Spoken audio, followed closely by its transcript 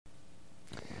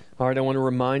All right, I want to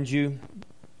remind you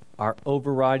our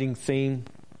overriding theme.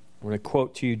 I want to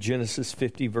quote to you Genesis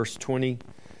 50, verse 20.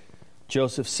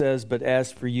 Joseph says, "But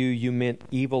as for you, you meant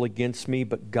evil against me,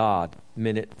 but God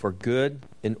meant it for good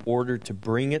in order to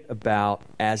bring it about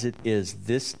as it is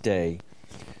this day,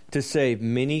 to save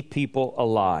many people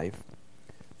alive.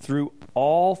 Through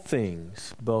all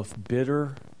things, both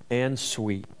bitter and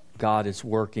sweet, God is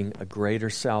working a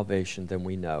greater salvation than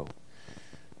we know."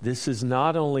 This is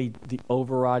not only the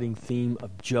overriding theme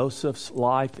of Joseph's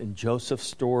life and Joseph's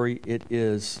story, it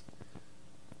is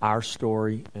our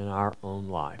story and our own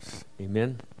lives.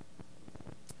 Amen?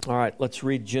 All right, let's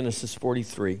read Genesis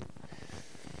 43.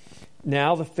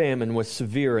 Now the famine was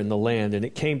severe in the land, and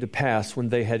it came to pass when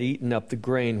they had eaten up the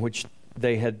grain which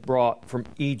they had brought from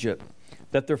Egypt,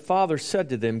 that their father said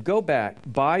to them, "Go back,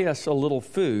 buy us a little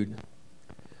food."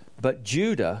 But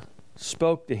Judah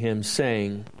spoke to him,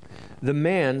 saying, "The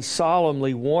man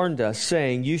solemnly warned us,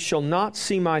 saying, 'You shall not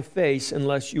see my face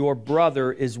unless your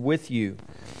brother is with you.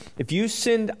 If you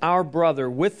send our brother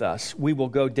with us, we will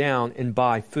go down and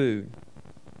buy food.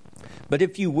 But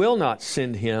if you will not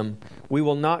send him, we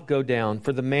will not go down.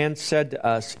 For the man said to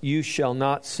us, you shall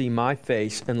not see my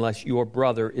face unless your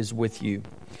brother is with you.'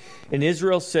 And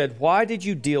Israel said, 'Why did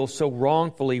you deal so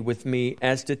wrongfully with me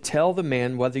as to tell the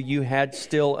man whether you had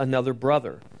still another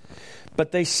brother?'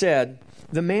 But they said,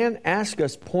 'The man asked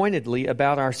us pointedly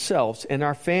about ourselves and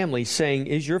our family, saying,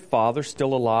 Is your father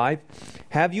still alive?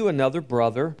 Have you another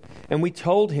brother?' And we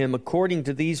told him according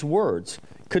to these words.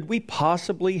 Could we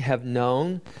possibly have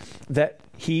known that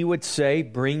he would say,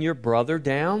 'Bring your brother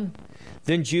down'?"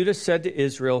 Then Judah said to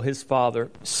Israel his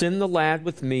father, "Send the lad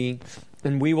with me,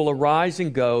 and we will arise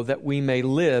and go, that we may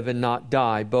live and not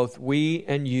die, both we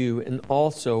and you, and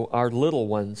also our little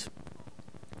ones.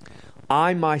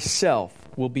 I myself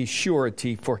will be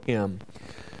surety for him.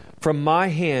 From my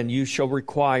hand you shall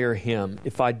require him.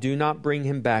 If I do not bring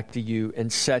him back to you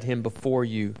and set him before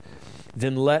you,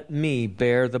 then let me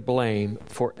bear the blame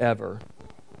forever.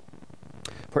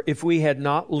 For if we had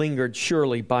not lingered,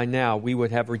 surely by now we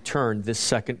would have returned this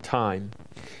second time."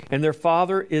 And their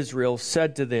father Israel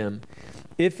said to them,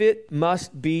 "If it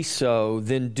must be so,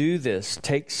 then do this.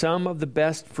 Take some of the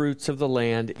best fruits of the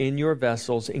land in your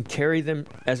vessels and carry them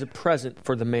as a present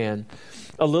for the man.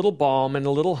 A little balm and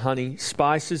a little honey,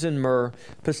 spices and myrrh,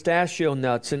 pistachio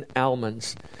nuts and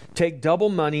almonds. Take double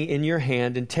money in your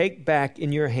hand, and take back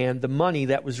in your hand the money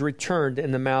that was returned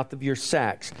in the mouth of your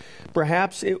sacks.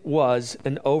 Perhaps it was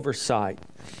an oversight.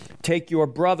 Take your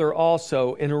brother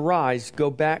also, and arise, go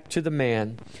back to the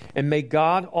man. And may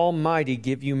God Almighty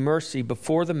give you mercy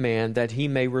before the man, that he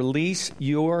may release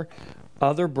your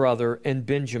other brother and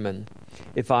Benjamin.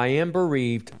 If I am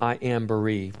bereaved, I am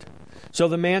bereaved." So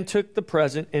the man took the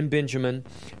present and Benjamin,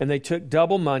 and they took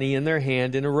double money in their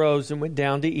hand, and arose and went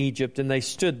down to Egypt, and they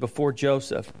stood before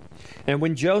Joseph. And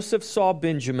when Joseph saw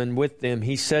Benjamin with them,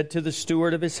 he said to the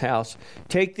steward of his house,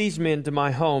 "Take these men to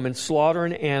my home, and slaughter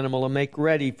an animal, and make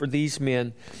ready, for these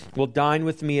men will dine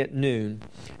with me at noon."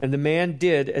 And the man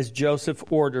did as Joseph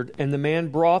ordered, and the man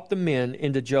brought the men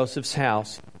into Joseph's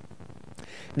house.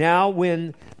 Now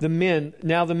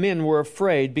the men were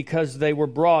afraid, because they were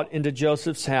brought into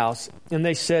Joseph's house, and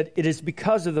they said, "It is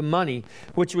because of the money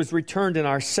which was returned in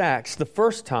our sacks the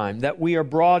first time that we are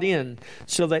brought in,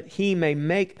 so that he may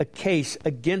make a case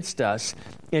against us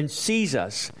and seize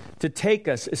us, to take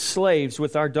us as slaves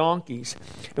with our donkeys."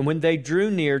 And when they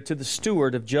drew near to the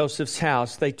steward of Joseph's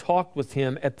house, they talked with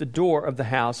him at the door of the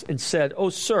house and said, "O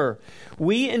sir,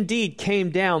 we indeed came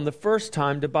down the first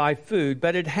time to buy food,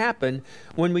 but it happened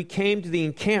when we came to the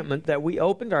encampment that we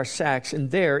opened our sacks, and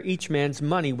there each man's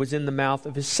money was in the mouth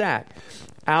of his sack,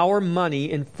 our money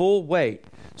in full weight.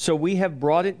 So we have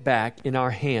brought it back in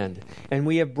our hand, and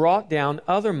we have brought down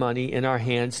other money in our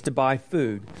hands to buy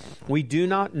food. We do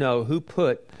not know who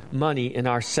put money in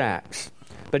our sacks."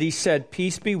 But he said,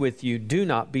 "Peace be with you. Do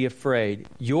not be afraid.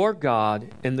 Your God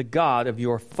and the God of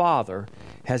your father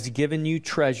has given you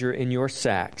treasure in your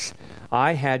sacks.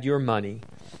 I had your money."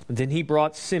 And then he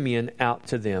brought Simeon out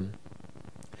to them.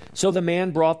 So the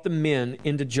man brought the men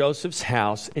into Joseph's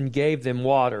house and gave them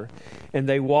water. And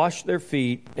they washed their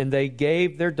feet, and they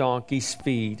gave their donkeys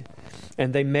feed.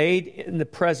 And they made in the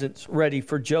presents ready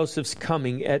for Joseph's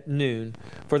coming at noon,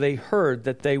 for they heard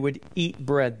that they would eat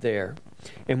bread there.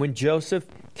 And when Joseph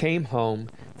came home,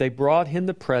 they brought him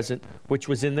the present which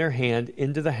was in their hand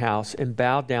into the house, and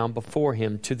bowed down before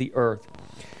him to the earth.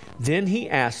 Then he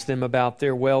asked them about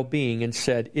their well-being and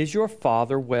said, "Is your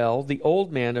father well, the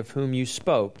old man of whom you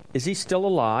spoke? Is he still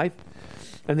alive?"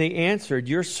 And they answered,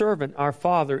 "Your servant, our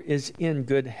father, is in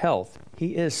good health.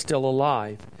 he is still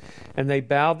alive." And they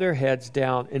bowed their heads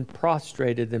down and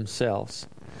prostrated themselves.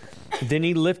 Then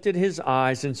he lifted his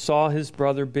eyes and saw his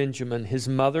brother Benjamin, his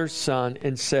mother's son,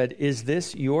 and said, "Is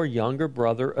this your younger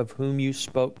brother of whom you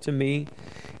spoke to me?"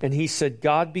 And he said,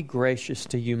 "God be gracious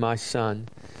to you, my son."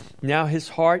 Now his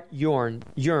heart yearned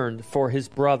for his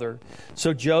brother.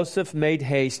 So Joseph made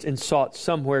haste and sought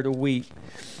somewhere to weep.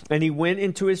 And he went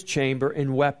into his chamber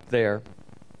and wept there.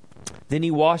 Then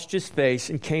he washed his face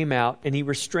and came out, and he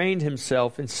restrained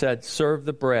himself and said, "Serve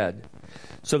the bread."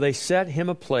 So they set him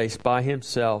a place by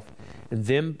himself, and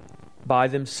them by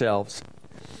themselves,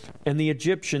 and the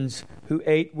Egyptians who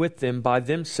ate with them by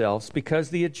themselves, because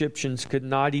the Egyptians could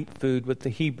not eat food with the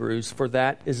Hebrews, for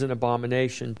that is an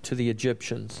abomination to the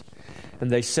Egyptians. And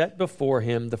they set before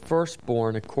him the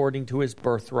firstborn according to his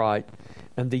birthright,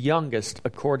 and the youngest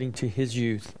according to his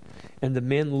youth. And the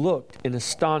men looked in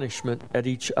astonishment at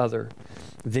each other.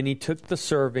 Then he took the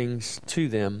servings to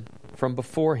them from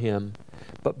before him.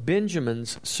 But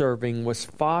Benjamin's serving was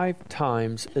 5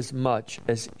 times as much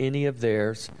as any of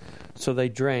theirs. So they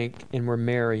drank and were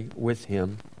merry with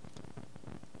him.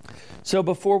 So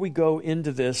before we go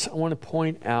into this, I want to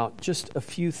point out just a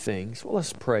few things. Well,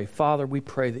 let's pray. Father, we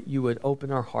pray that you would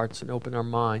open our hearts and open our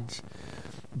minds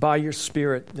by your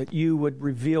Spirit, that you would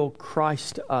reveal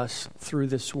Christ to us through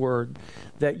this word,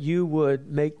 that you would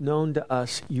make known to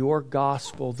us your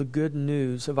gospel, the good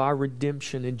news of our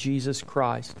redemption in Jesus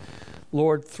Christ.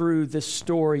 Lord, through this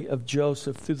story of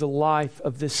Joseph, through the life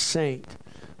of this saint,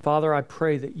 Father, I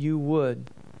pray that you would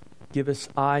give us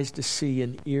eyes to see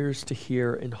and ears to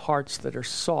hear and hearts that are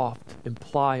soft and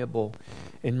pliable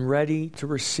and ready to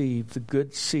receive the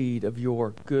good seed of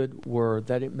your good word,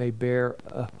 that it may bear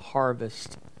a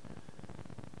harvest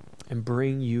and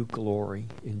bring you glory.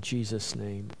 In Jesus'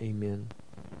 name, amen.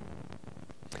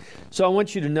 So I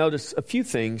want you to notice a few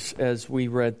things as we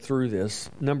read through this.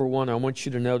 Number one, I want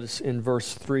you to notice in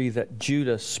verse 3 that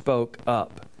Judah spoke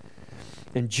up.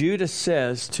 And Judah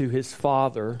says to his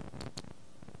father,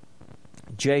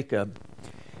 Jacob,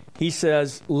 he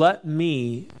says, "Let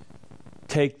me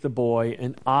take the boy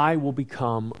and I will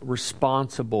become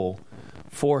responsible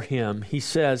for him." He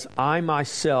says, "I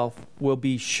myself will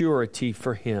be surety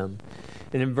for him."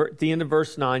 And at the end of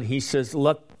verse 9, he says,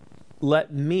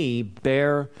 Let me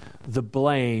bear the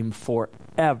blame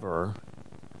forever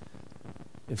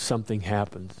if something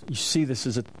happens." You see, this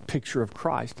is a picture of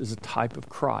Christ, as a type of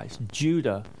Christ.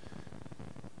 Judah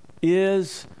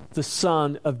is the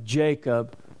son of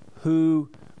Jacob, who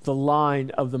the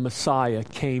line of the Messiah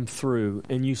came through.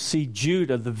 And you see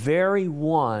Judah, the very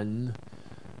one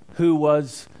who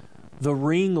was the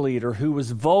ringleader, who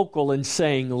was vocal in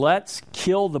saying, "Let's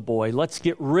kill the boy, let's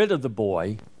get rid of the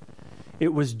boy."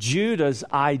 It was Judah's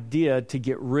idea to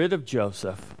get rid of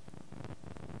Joseph.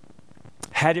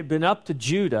 Had it been up to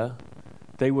Judah,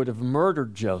 they would have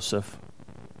murdered Joseph.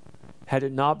 Had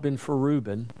it not been for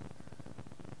Reuben,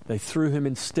 they threw him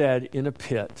instead in a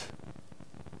pit.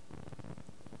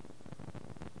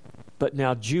 But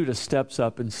now Judah steps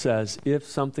up and says, if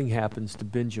something happens to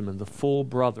Benjamin, the full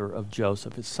brother of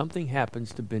Joseph, if something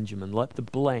happens to Benjamin, let the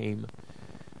blame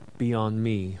be on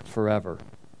me forever.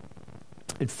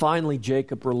 And finally,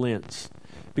 Jacob relents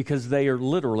because they are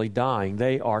literally dying.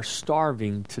 They are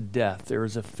starving to death. There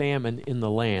is a famine in the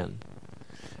land.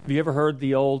 Have you ever heard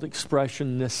the old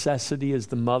expression, necessity is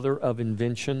the mother of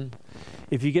invention?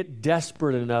 If you get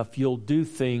desperate enough, you'll do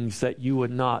things that you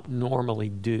would not normally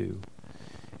do.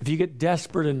 If you get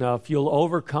desperate enough, you'll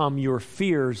overcome your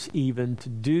fears even to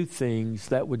do things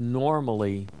that would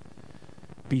normally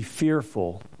be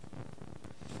fearful.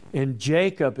 And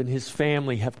Jacob and his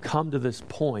family have come to this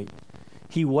point.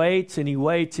 He waits and he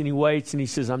waits and he waits and he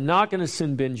says, I'm not going to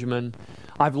send Benjamin.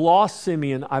 I've lost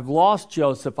Simeon. I've lost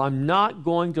Joseph. I'm not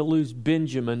going to lose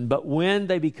Benjamin. But when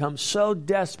they become so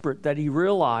desperate that he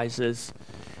realizes,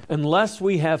 unless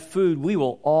we have food, we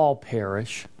will all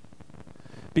perish,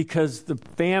 because the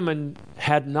famine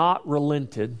had not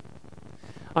relented.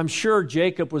 I'm sure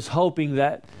Jacob was hoping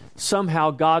that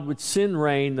somehow God would send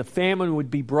rain, the famine would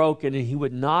be broken, and he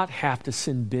would not have to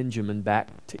send Benjamin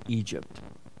back to Egypt.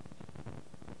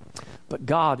 But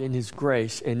God, in his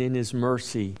grace and in his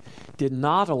mercy, did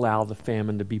not allow the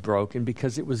famine to be broken,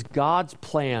 because it was God's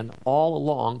plan all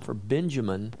along for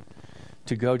Benjamin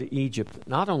to go to Egypt.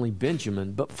 Not only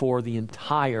Benjamin, but for the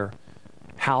entire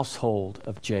household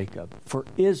of Jacob. For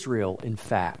Israel, in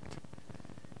fact,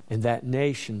 and that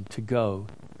nation to go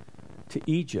to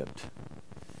Egypt.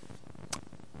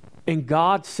 And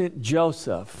God sent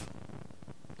Joseph,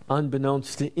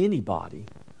 unbeknownst to anybody,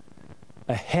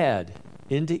 ahead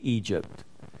into Egypt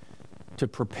to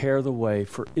prepare the way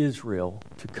for Israel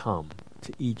to come.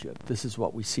 to Egypt. This is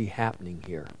what we see happening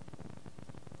here.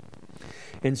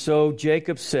 And so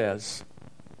Jacob says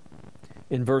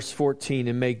in verse 14,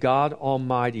 and may God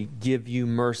Almighty give you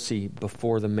mercy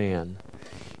before the man.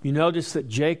 You notice that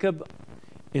Jacob,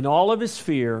 in all of his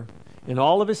fear, in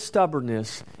all of his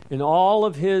stubbornness, in all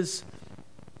of his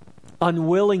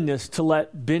unwillingness to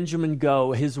let Benjamin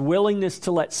go, his willingness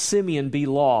to let Simeon be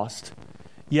lost,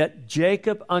 yet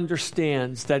Jacob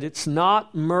understands that it's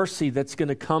not mercy that's going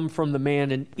to come from the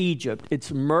man in Egypt.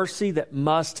 It's mercy that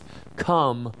must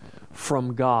come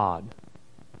from God.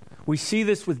 We see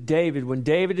this with David. When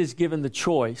David is given the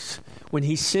choice, when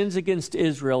he sins against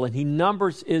Israel and he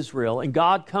numbers Israel, and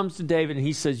God comes to David and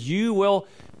he says, you will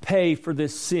pay for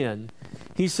this sin.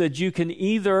 He said, you can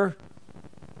either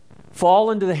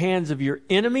fall into the hands of your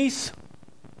enemies,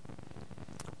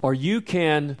 or you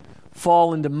can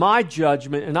fall into my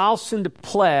judgment, and I'll send a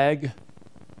plague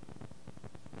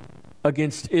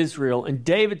against Israel. And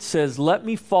David says, let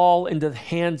me fall into the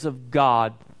hands of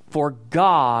God, for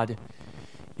God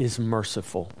is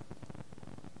merciful.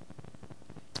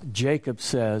 Jacob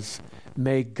says,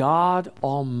 may God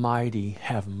Almighty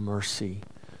have mercy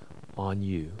on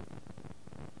you.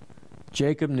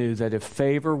 Jacob knew that if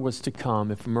favor was to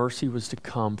come, if mercy was to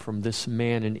come from this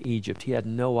man in Egypt, he had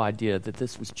no idea that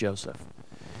this was Joseph.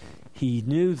 He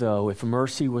knew, though, if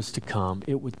mercy was to come,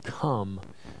 it would come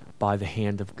by the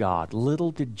hand of God.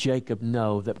 Little did Jacob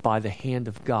know that by the hand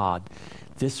of God,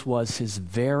 this was his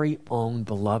very own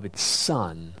beloved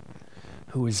son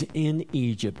who was in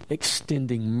Egypt,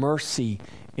 extending mercy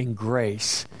and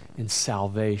grace and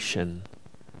salvation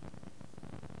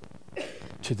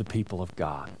to the people of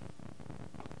God.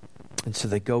 And so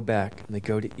they go back and they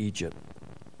go to Egypt.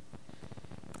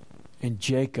 And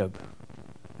Joseph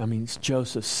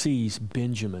sees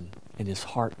Benjamin and his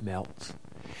heart melts.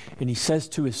 And he says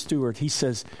to his steward, he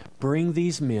says, bring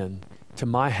these men to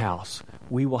my house.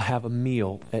 We will have a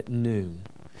meal at noon.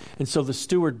 And so the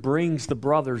steward brings the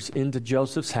brothers into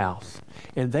Joseph's house,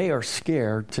 and they are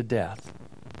scared to death.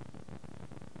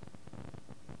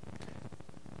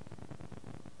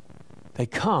 They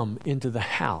come into the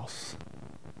house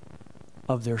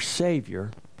of their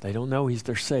Savior. They don't know he's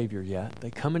their Savior yet.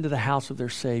 They come into the house of their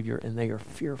Savior, and they are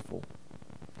fearful.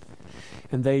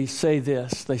 And they say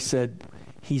this, they said,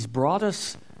 he's brought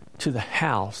us to the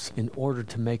house in order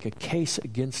to make a case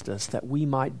against us that we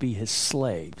might be his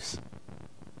slaves.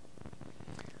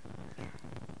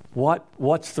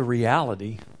 What's the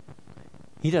reality?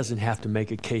 He doesn't have to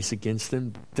make a case against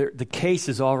them. The case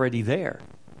is already there.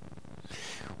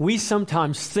 We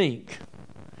sometimes think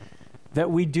that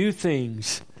we do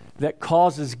things that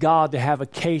causes God to have a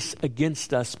case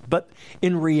against us, but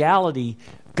in reality,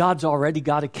 God's already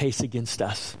got a case against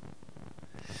us.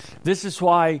 This is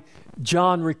why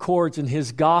John records in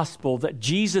his gospel that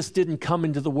Jesus didn't come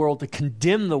into the world to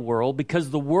condemn the world, because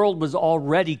the world was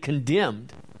already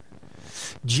condemned.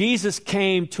 Jesus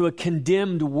came to a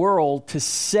condemned world to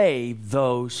save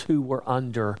those who were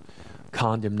under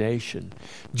condemnation.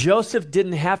 Joseph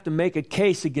didn't have to make a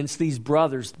case against these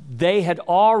brothers. They had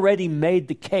already made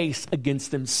the case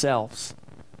against themselves.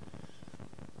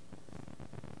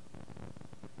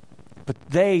 But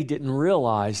they didn't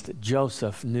realize that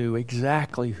Joseph knew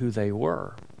exactly who they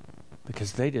were,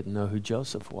 because they didn't know who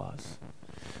Joseph was.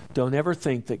 Don't ever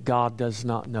think that God does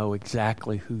not know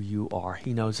exactly who you are.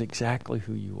 He knows exactly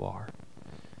who you are.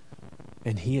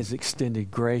 And he has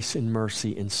extended grace and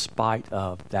mercy in spite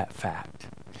of that fact.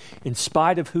 In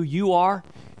spite of who you are,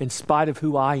 in spite of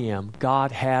who I am,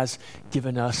 God has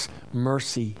given us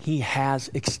mercy. He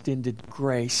has extended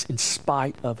grace in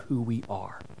spite of who we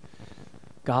are.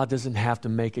 God doesn't have to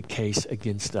make a case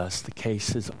against us. The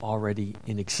case is already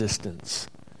in existence.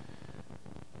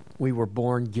 We were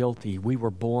born guilty. We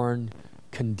were born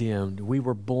condemned. We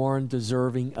were born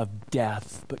deserving of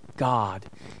death. But God,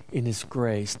 in his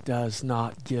grace, does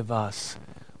not give us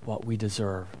what we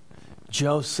deserve.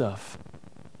 Joseph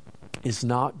is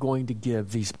not going to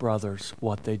give these brothers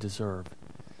what they deserve.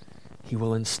 He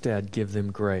will instead give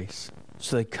them grace.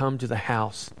 So they come to the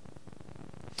house.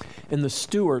 And the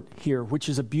steward here, which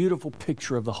is a beautiful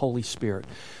picture of the Holy Spirit,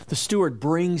 the steward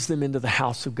brings them into the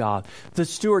house of God. The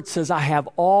steward says, I have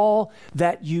all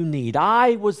that you need.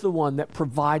 I was the one that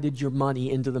provided your money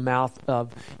into the mouth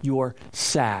of your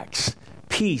sacks.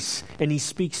 Peace. And he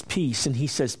speaks peace. And he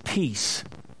says, peace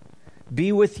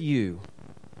be with you.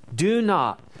 Do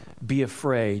not be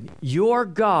afraid. Your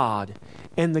God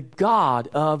and the God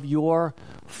of your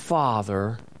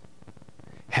father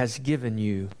has given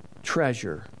you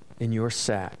treasure in your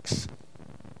sacks.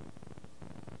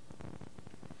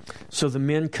 So the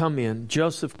men come in.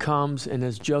 Joseph comes, and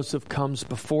as Joseph comes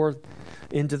before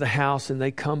into the house and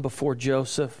they come before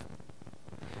Joseph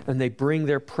and they bring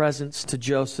their presents to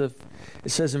Joseph. It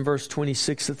says in verse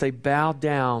 26 that they bow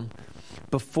down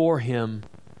before him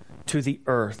to the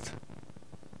earth.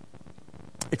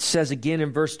 It says again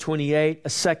in verse 28, a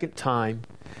second time,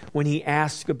 when he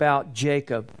asks about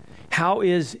Jacob, how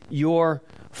is your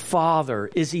father?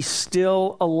 Is he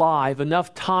still alive?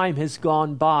 Enough time has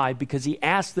gone by, because he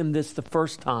asked them this the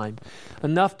first time.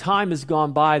 Enough time has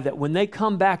gone by that when they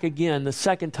come back again, the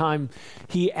second time,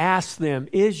 he asks them,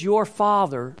 is your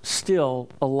father still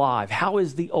alive? How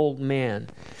is the old man?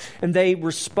 And they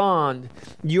respond,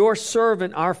 your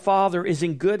servant, our father, is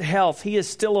in good health. He is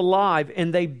still alive.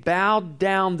 And they bowed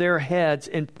down their heads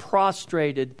and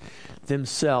prostrated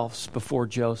themselves before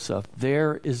Joseph.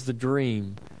 There is the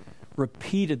dream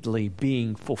repeatedly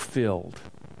being fulfilled,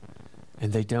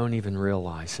 and they don't even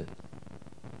realize it.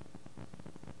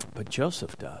 But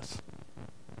Joseph does.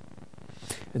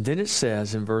 And then it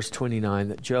says in verse 29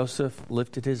 that Joseph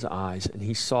lifted his eyes and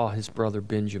he saw his brother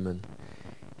Benjamin,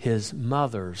 his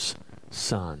mother's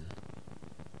son.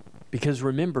 Because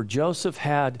remember, Jacob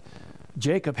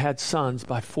had sons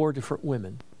by 4 different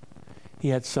women. He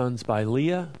had sons by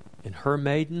Leah and her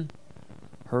maidservant.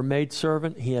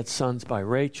 He had sons by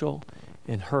Rachel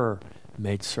and her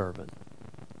maidservant.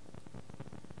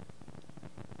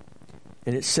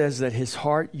 And it says that his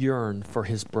heart yearned for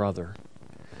his brother.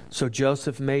 So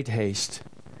Joseph made haste,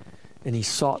 and he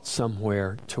sought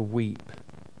somewhere to weep.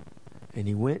 And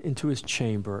he went into his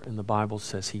chamber, and the Bible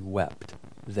says he wept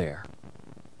there.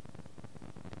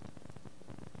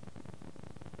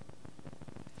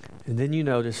 And then you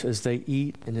notice as they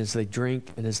eat and as they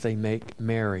drink and as they make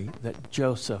merry that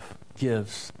Joseph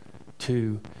gives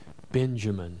to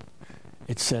Benjamin,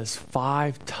 it says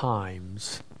 5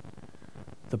 times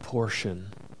the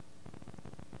portion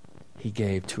he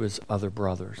gave to his other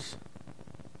brothers.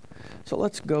 So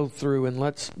let's go through and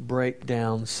let's break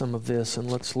down some of this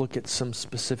and let's look at some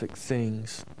specific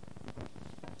things,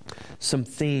 some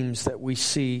themes that we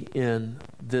see in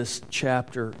this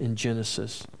chapter in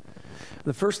Genesis.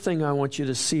 The first thing I want you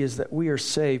to see is that we are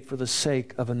saved for the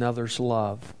sake of another's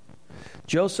love.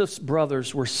 Joseph's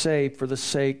brothers were saved for the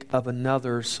sake of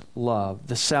another's love.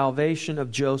 The salvation of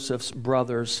Joseph's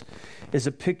brothers is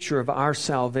a picture of our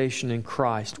salvation in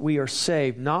Christ. We are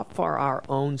saved not for our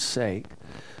own sake,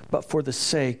 but for the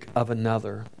sake of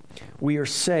another. We are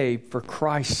saved for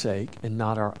Christ's sake and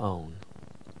not our own.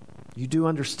 You do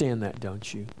understand that,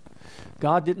 don't you?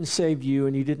 God didn't save you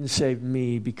and He didn't save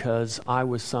me because I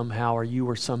was somehow or you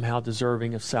were somehow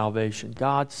deserving of salvation.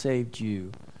 God saved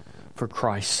you for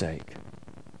Christ's sake.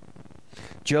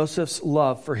 Joseph's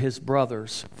love for his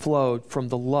brothers flowed from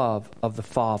the love of the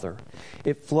father.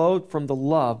 It flowed from the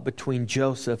love between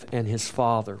Joseph and his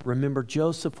father. Remember,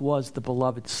 Joseph was the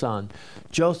beloved son.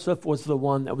 Joseph was the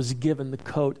one that was given the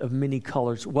coat of many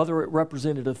colors. Whether it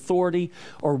represented authority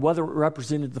or whether it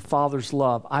represented the father's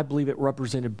love, I believe it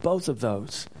represented both of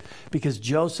those, because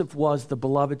Joseph was the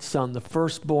beloved son, the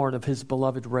firstborn of his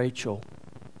beloved Rachel.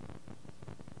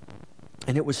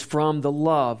 And it was from the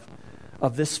love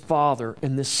of this father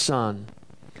and this son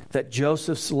that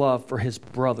Joseph's love for his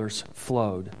brothers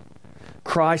flowed.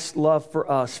 Christ's love for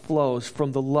us flows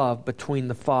from the love between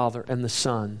the Father and the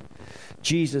Son.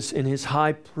 Jesus, in his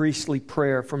high priestly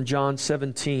prayer from John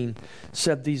 17,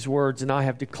 said these words, "And I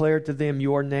have declared to them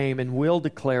your name, and will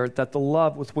declare it, that the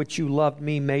love with which you loved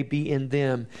me may be in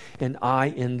them, and I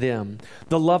in them."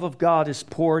 The love of God is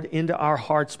poured into our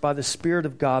hearts by the Spirit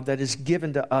of God that is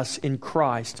given to us in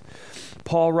Christ.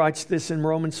 Paul writes this in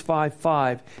Romans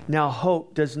 5:5, "Now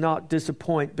hope does not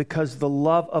disappoint, because the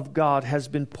love of God has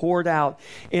been poured out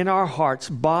in our hearts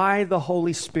by the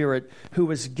Holy Spirit who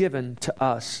is given to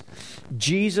us."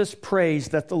 Jesus prays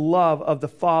that the love of the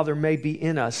Father may be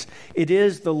in us. It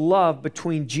is the love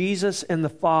between Jesus and the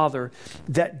Father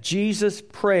that Jesus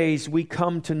prays we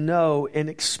come to know and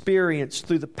experience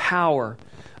through the power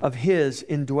of His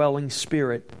indwelling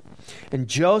Spirit. And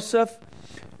Joseph,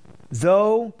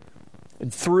 though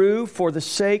and through, for the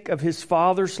sake of his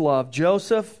father's love,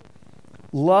 Joseph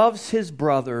loves his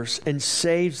brothers and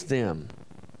saves them.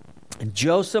 And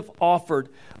Joseph offered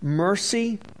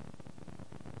mercy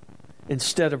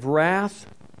instead of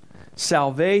wrath,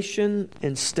 salvation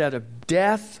instead of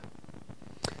death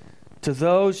to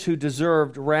those who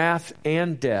deserved wrath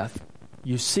and death.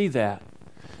 You see that.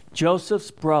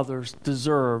 Joseph's brothers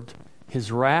deserved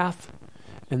his wrath,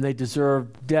 and they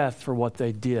deserved death for what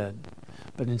they did.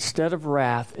 But instead of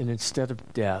wrath and instead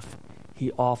of death,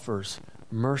 he offers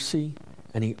mercy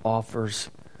and he offers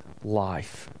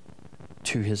life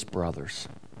to his brothers.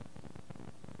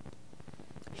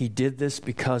 He did this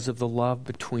because of the love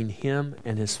between him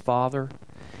and his Father,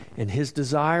 and his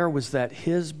desire was that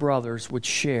his brothers would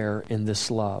share in this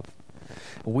love.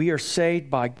 We are saved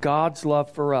by God's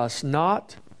love for us,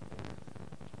 not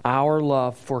our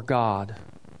love for God.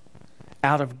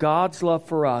 Out of God's love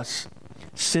for us,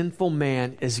 sinful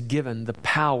man is given the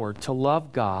power to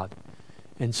love God,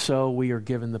 and so we are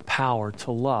given the power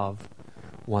to love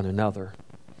one another.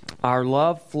 Our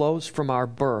love flows from our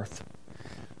birth.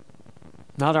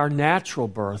 Not our natural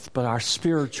birth, but our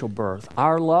spiritual birth.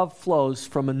 Our love flows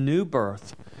from a new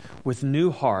birth with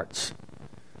new hearts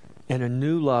and a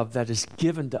new love that is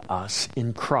given to us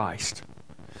in Christ.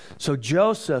 So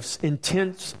Joseph's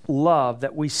intense love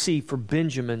that we see for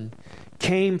Benjamin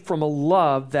came from a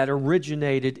love that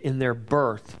originated in their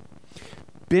birth.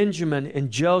 Benjamin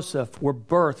and Joseph were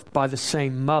birthed by the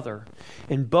same mother,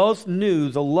 and both knew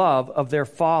the love of their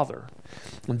father.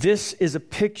 This is a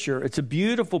picture, it's a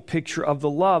beautiful picture of the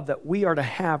love that we are to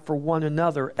have for one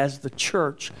another as the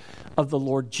church of the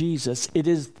Lord Jesus. It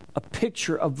is a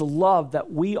picture of the love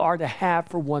that we are to have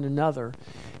for one another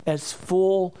as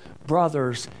full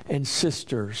brothers and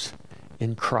sisters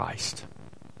in Christ.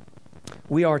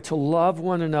 We are to love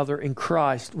one another in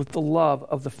Christ with the love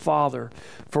of the Father,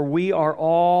 for we are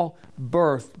all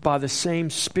birthed by the same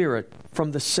Spirit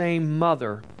from the same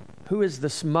mother. Who is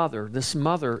this mother? This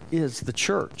mother is the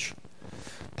church.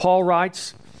 Paul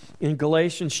writes in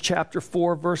Galatians chapter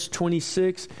 4, verse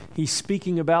 26, he's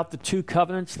speaking about the two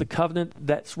covenants, the covenant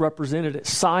that's represented at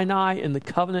Sinai and the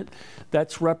covenant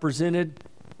that's represented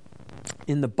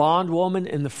in the bondwoman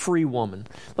and the free woman.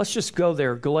 Let's just go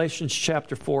there. Galatians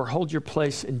chapter 4. Hold your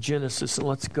place in Genesis and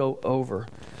let's go over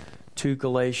to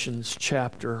Galatians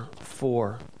chapter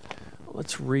 4.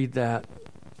 Let's read that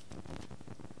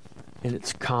in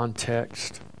its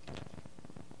context.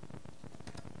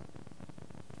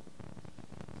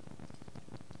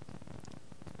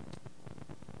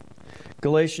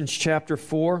 Galatians chapter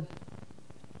 4.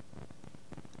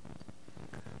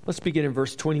 Let's begin in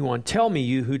verse 21. Tell me,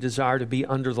 you who desire to be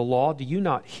under the law, do you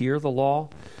not hear the law?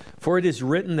 For it is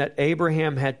written that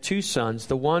Abraham had two sons,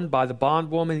 the one by the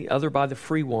bondwoman, the other by the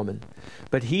free woman.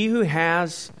 But he who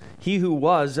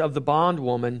was of the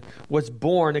bondwoman was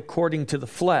born according to the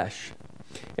flesh,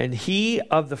 and he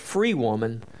of the free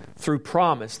woman through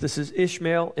promise. This is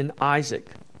Ishmael and Isaac.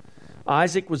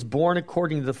 Isaac was born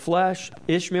according to the flesh.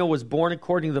 Ishmael was born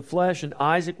according to the flesh, and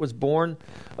Isaac was born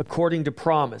according to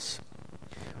promise.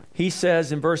 He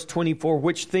says in verse 24,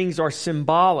 which things are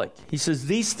symbolic. He says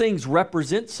these things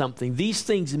represent something. These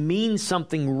things mean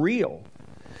something real.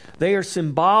 They are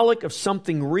symbolic of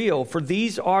something real, for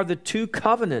these are the two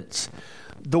covenants.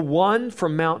 The one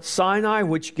from Mount Sinai,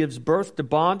 which gives birth to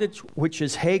bondage, which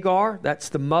is Hagar. That's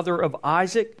the mother of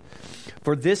Isaac.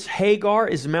 For this Hagar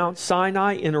is Mount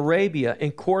Sinai in Arabia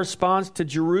and corresponds to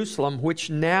Jerusalem, which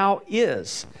now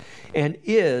is and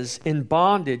is in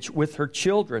bondage with her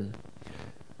children.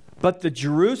 But the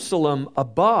Jerusalem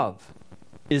above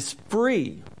is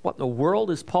free. What in the world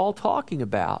is Paul talking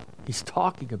about? He's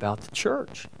talking about the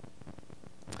church.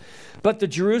 But the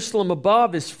Jerusalem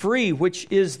above is free, which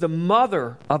is the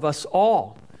mother of us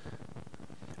all.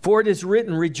 For it is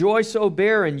written, rejoice, O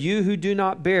barren, you who do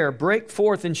not bear. Break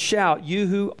forth and shout, you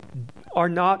who are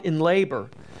not in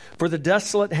labor. For the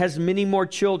desolate has many more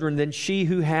children than she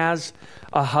who has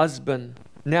a husband.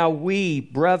 Now we,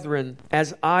 brethren,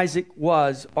 as Isaac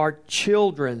was, are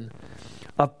children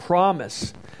of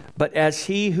promise. But as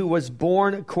he who was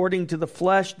born according to the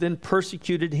flesh then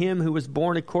persecuted him who was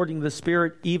born according to the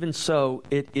Spirit, even so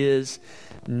it is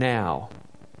now.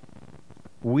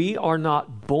 We are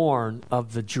not born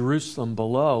of the Jerusalem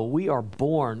below. We are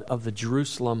born of the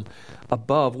Jerusalem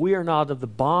above. We are not of the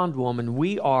bondwoman.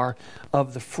 We are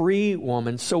of the free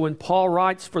woman. So when Paul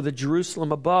writes for the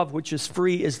Jerusalem above, which is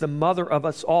free, is the mother of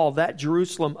us all, that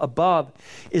Jerusalem above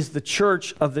is the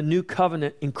church of the new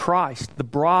covenant in Christ, the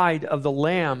bride of the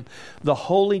Lamb, the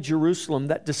holy Jerusalem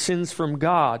that descends from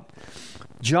God.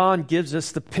 John gives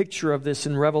us the picture of this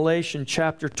in Revelation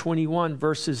chapter 21,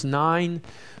 verses 9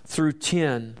 through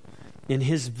 10, in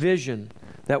his vision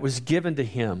that was given to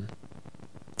him.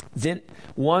 Then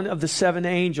one of the seven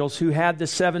angels who had the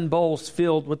seven bowls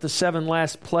filled with the seven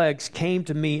last plagues came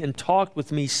to me and talked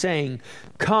with me, saying,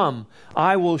 come,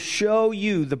 I will show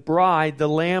you the bride, the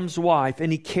Lamb's wife.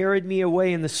 And he carried me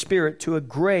away in the Spirit to a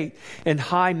great and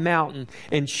high mountain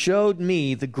and showed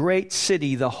me the great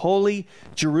city, the holy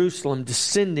Jerusalem,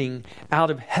 descending out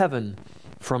of heaven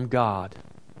from God.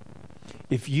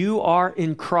 If you are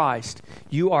in Christ,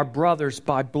 you are brothers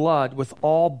by blood with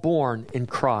all born in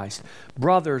Christ.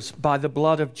 Brothers by the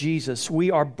blood of Jesus.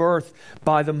 We are birthed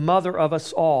by the mother of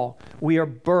us all. We are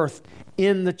birthed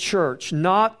in the church,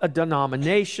 not a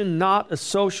denomination, not a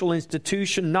social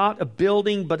institution, not a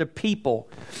building, but a people.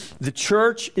 The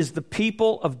church is the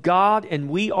people of God,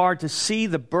 and we are to see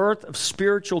the birth of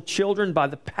spiritual children by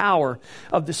the power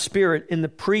of the Spirit in the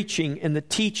preaching and the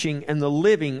teaching and the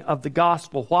living of the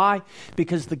gospel. Why?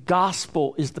 Because the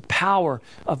gospel is the power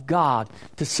of God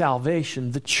to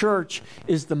salvation. The church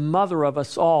is the mother of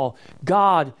us all.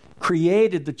 God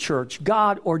created the church.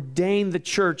 God ordained the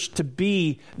church to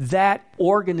be that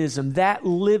organism, that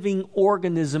living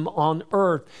organism on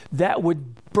earth that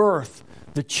would birth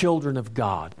the children of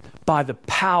God by the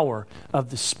power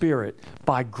of the Spirit,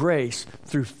 by grace,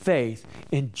 through faith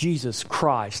in Jesus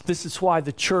Christ. This is why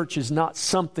the church is not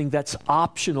something that's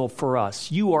optional for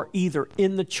us. You are either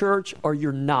in the church or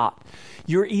you're not.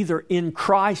 You're either in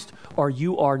Christ or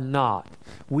you are not.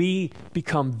 We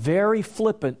become very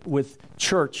flippant with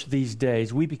church these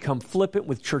days. We become flippant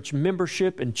with church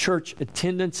membership and church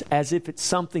attendance as if it's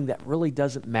something that really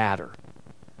doesn't matter.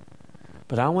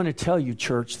 But I want to tell you,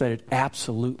 church, that it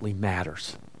absolutely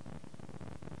matters.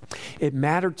 It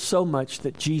mattered so much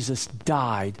that Jesus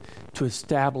died to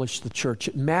establish the church.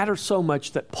 It matters so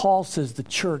much that Paul says the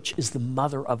church is the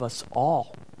mother of us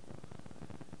all.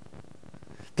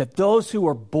 That those who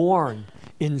are born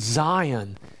in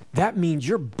Zion, that means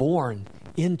you're born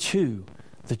into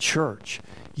the church.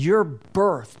 You're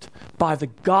birthed by the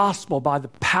gospel, by the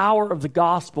power of the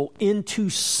gospel, into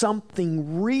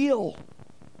something real.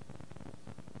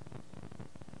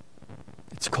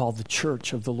 It's called the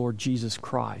church of the Lord Jesus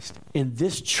Christ. And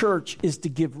this church is to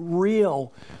give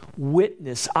real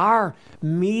witness. Our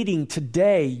meeting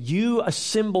today, you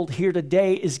assembled here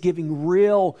today, is giving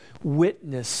real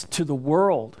witness to the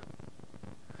world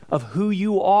of who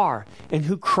you are and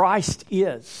who Christ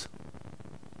is.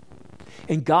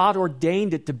 And God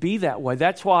ordained it to be that way.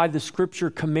 That's why the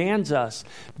Scripture commands us,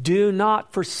 do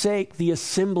not forsake the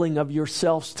assembling of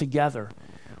yourselves together,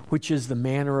 which is the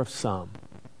manner of some.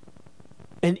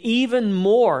 And even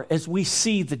more as we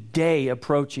see the day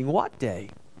approaching. What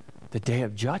day? The day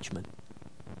of judgment.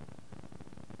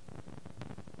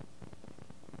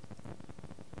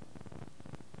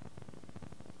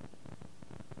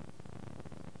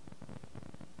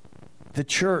 The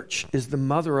church is the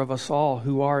mother of us all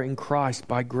who are in Christ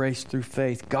by grace through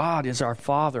faith. God is our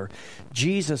Father.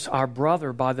 Jesus, our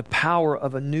brother, by the power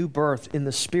of a new birth in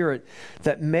the Spirit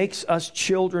that makes us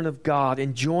children of God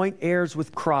and joint heirs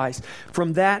with Christ.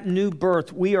 From that new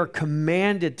birth, we are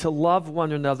commanded to love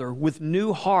one another with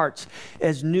new hearts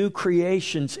as new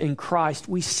creations in Christ.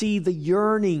 We see the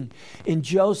yearning in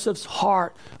Joseph's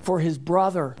heart for his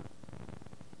brother,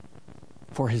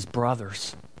 for his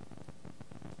brothers.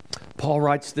 Paul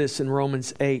writes this in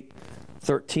Romans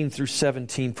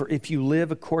 8:13-17. For if you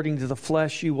live according to the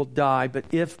flesh, you will die. But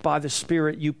if by the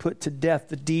Spirit you put to death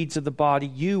the deeds of the body,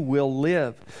 you will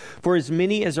live. For as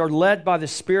many as are led by the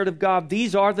Spirit of God,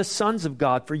 these are the sons of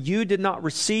God. For you did not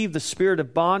receive the spirit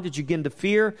of bondage again to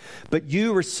fear, but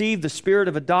you received the Spirit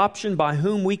of adoption, by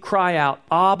whom we cry out,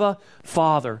 Abba,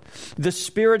 Father. The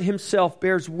Spirit Himself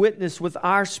bears witness with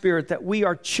our spirit that we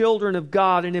are children of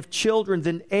God, and if children,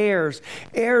 then heirs,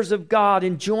 heirs of God,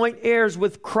 and joint heirs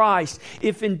with Christ,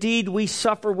 if indeed we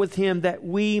suffer with Him, that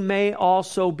we may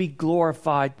also be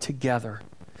glorified together.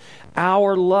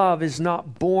 Our love is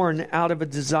not born out of a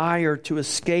desire to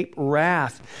escape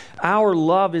wrath. Our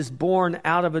love is born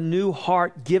out of a new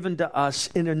heart given to us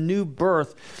in a new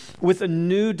birth, with a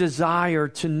new desire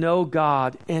to know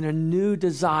God and a new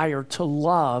desire to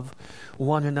love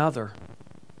one another.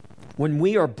 When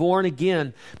we are born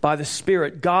again by the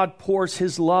Spirit, God pours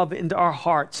His love into our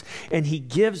hearts and He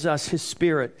gives us His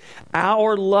Spirit.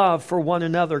 Our love for one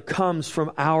another comes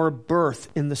from our birth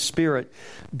in the Spirit.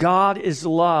 God is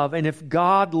love, and if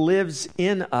God lives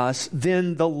in us,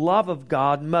 then the love of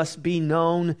God must be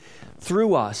known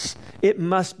through us. It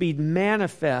must be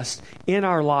manifest in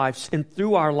our lives and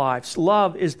through our lives.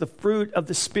 Love is the fruit of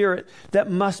the Spirit that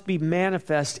must be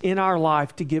manifest in our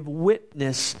life to give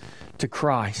witness to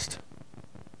Christ.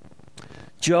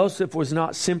 Joseph was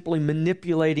not simply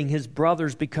manipulating his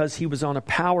brothers because he was on a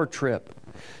power trip.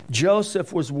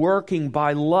 Joseph was working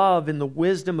by love and the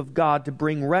wisdom of God to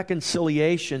bring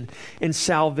reconciliation and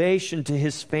salvation to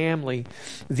his family.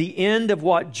 The end of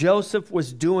what Joseph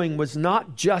was doing was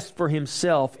not just for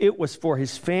himself. It was for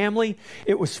his family.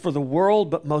 It was for the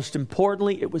world. But most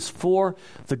importantly, it was for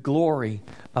the glory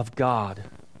of God.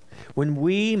 When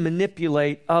we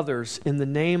manipulate others in the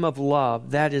name of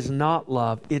love, that is not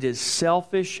love. It is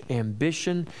selfish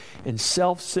ambition and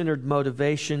self-centered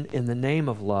motivation in the name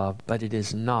of love, but it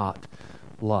is not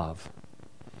love.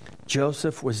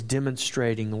 Joseph was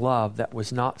demonstrating love that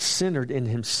was not centered in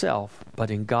himself, but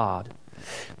in God.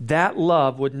 That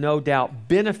love would no doubt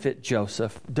benefit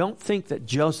Joseph. Don't think that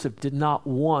Joseph did not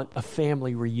want a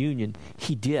family reunion.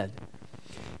 He did.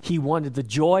 He wanted the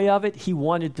joy of it. He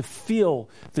wanted to feel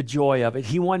the joy of it.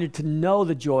 He wanted to know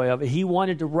the joy of it. He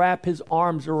wanted to wrap his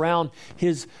arms around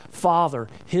his father,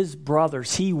 his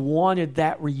brothers. He wanted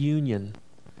that reunion.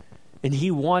 And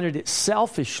he wanted it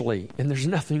selfishly, and there's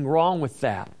nothing wrong with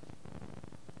that.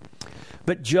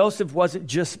 But Joseph wasn't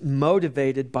just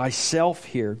motivated by self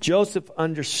here. Joseph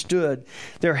understood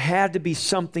there had to be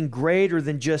something greater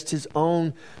than just his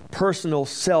own personal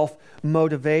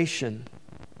self-motivation.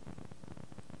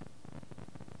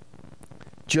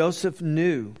 Joseph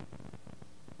knew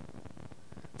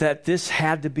that this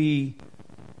had to be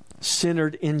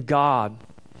centered in God.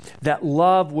 That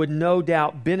love would no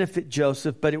doubt benefit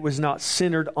Joseph, but it was not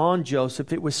centered on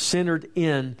Joseph. It was centered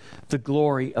in the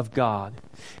glory of God.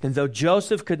 And though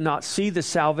Joseph could not see the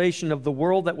salvation of the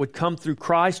world that would come through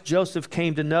Christ, Joseph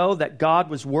came to know that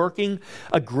God was working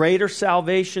a greater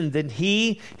salvation than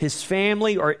he, his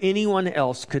family, or anyone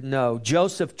else could know.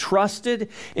 Joseph trusted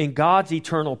in God's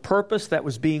eternal purpose that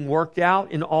was being worked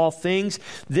out in all things.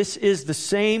 This is the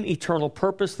same eternal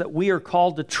purpose that we are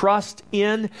called to trust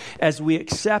in as we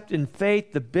accept in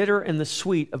faith the bitter and the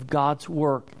sweet of God's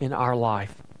work in our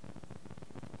life.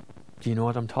 Do you know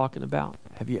what I'm talking about?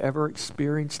 Have you ever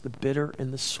experienced the bitter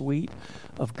and the sweet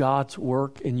of God's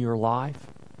work in your life?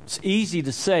 It's easy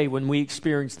to say when we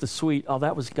experience the sweet, oh,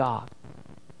 that was God.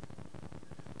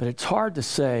 But it's hard to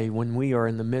say when we are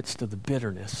in the midst of the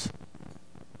bitterness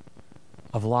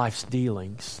of life's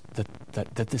dealings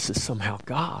that this is somehow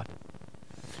God.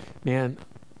 Man,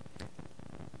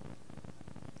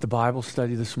 the Bible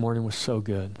study this morning was so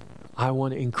good. I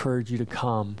want to encourage you to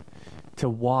come to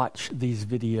watch these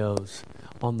videos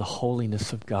on the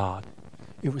holiness of God.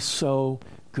 It was so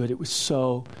good. It was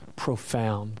so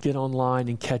profound. Get online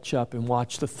and catch up and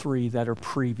watch the 3 that are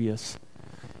previous.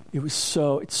 It's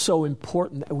so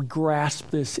important that we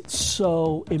grasp this. It's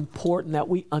so important that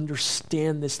we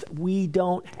understand this, that we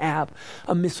don't have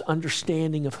a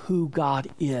misunderstanding of who God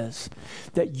is.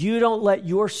 That you don't let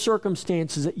your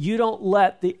circumstances, that you don't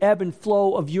let the ebb and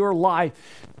flow of your life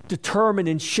determine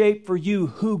and shape for you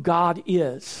who God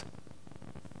is.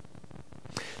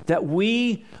 That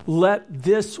we let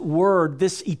this word,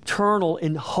 this eternal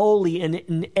and holy and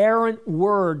inerrant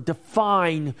word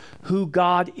define who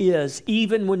God is,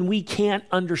 even when we can't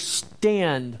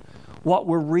understand what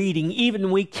we're reading, even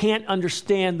when we can't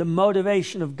understand the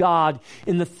motivation of God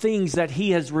in the things that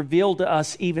He has revealed to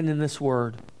us even in this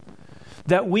word.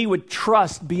 That we would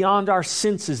trust beyond our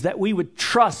senses, that we would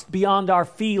trust beyond our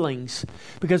feelings,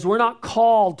 because we're not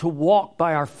called to walk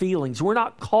by our feelings. We're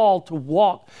not called to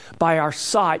walk by our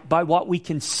sight, by what we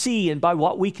can see and by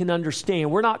what we can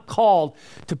understand. We're not called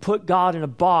to put God in a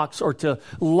box or to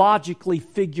logically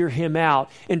figure Him out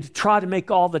and to try to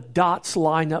make all the dots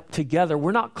line up together.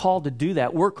 We're not called to do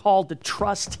that. We're called to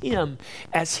trust Him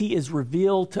as He is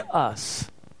revealed to us.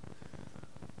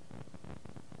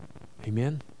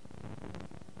 Amen.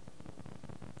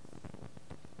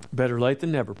 Better late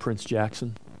than never, Prince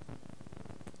Jackson.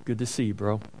 Good to see you,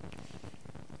 bro.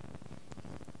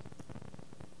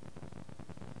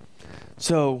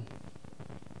 So,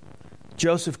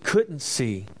 Joseph couldn't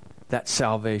see that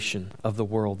salvation of the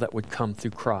world that would come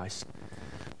through Christ.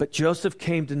 But Joseph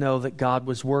came to know that God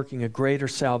was working a greater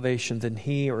salvation than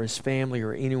he or his family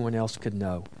or anyone else could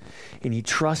know. And he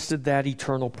trusted that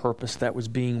eternal purpose that was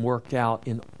being worked out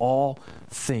in all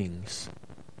things.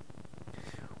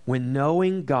 When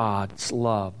knowing God's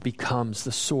love becomes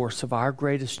the source of our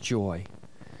greatest joy,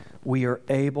 we are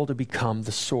able to become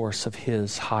the source of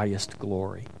His highest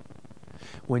glory.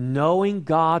 When knowing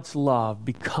God's love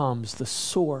becomes the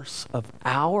source of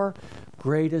our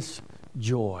greatest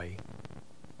joy,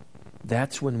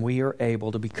 that's when we are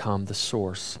able to become the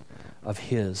source of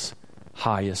His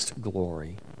highest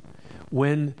glory.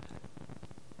 When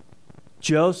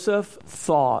Joseph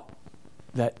thought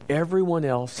that everyone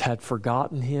else had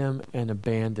forgotten him and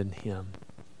abandoned him,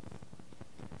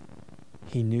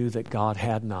 he knew that God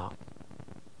had not.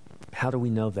 How do we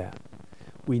know that?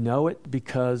 We know it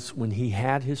because when he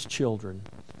had his children,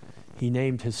 he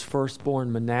named his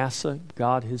firstborn Manasseh.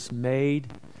 God has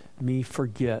made me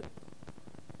forget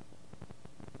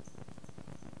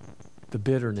the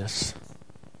bitterness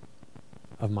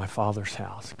of my father's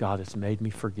house. God has made me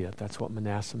forget. That's what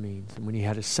Manasseh means. And when he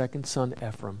had his second son,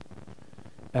 Ephraim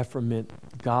meant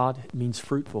God means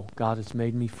fruitful. God has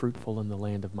made me fruitful in the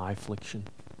land of my affliction.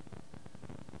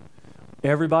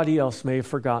 Everybody else may have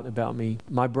forgotten about me.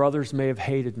 My brothers may have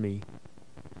hated me.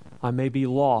 I may be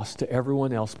lost to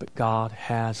everyone else, but God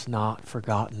has not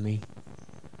forgotten me.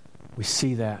 We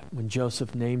see that when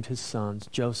Joseph named his sons,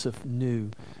 Joseph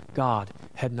knew God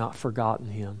had not forgotten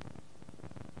him.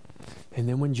 And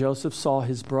then when Joseph saw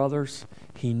his brothers,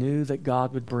 he knew that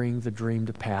God would bring the dream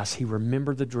to pass. He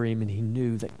remembered the dream, and he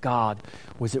knew that God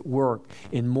was at work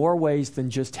in more ways than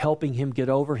just helping him get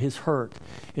over his hurt,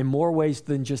 in more ways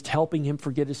than just helping him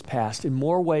forget his past, in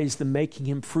more ways than making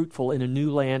him fruitful in a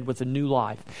new land with a new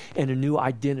life and a new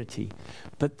identity.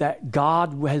 But that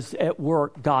God was at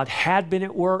work. God had been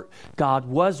at work. God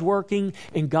was working,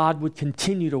 and God would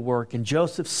continue to work. And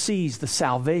Joseph sees the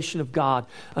salvation of God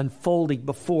unfolding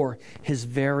before his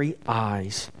very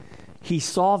eyes. He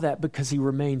saw that because he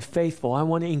remained faithful. I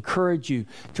want to encourage you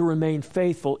to remain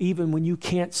faithful even when you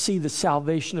can't see the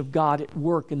salvation of God at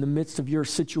work in the midst of your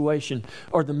situation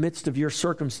or the midst of your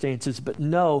circumstances, but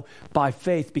know by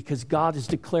faith, because God has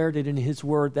declared it in His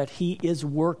Word, that He is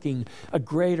working a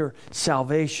greater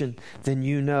salvation than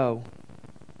you know.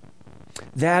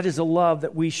 That is a love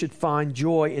that we should find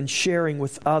joy in sharing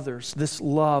with others. This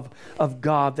love of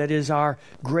God that is our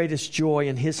greatest joy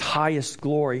and His highest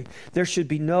glory. There should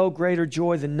be no greater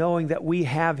joy than knowing that we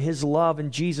have His love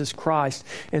in Jesus Christ.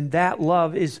 And that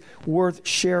love is worth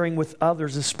sharing with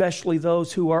others, especially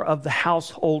those who are of the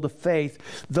household of faith,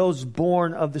 those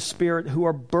born of the Spirit who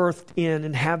are birthed in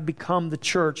and have become the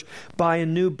church. By a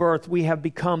new birth, we have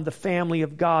become the family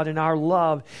of God, and our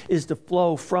love is to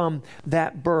flow from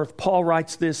that birth. Paul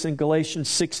writes this in Galatians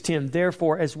 6:10,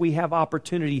 therefore, as we have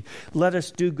opportunity, let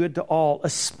us do good to all,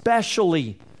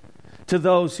 especially to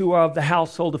those who are of the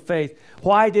household of faith.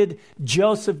 Why did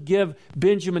Joseph give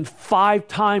Benjamin 5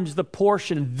 times the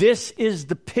portion? This is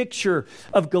the picture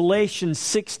of Galatians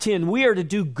 6:10. We are to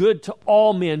do good to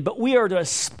all men, but we are to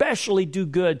especially do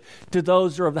good to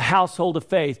those who are of the household of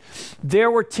faith. There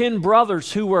were 10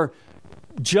 brothers who were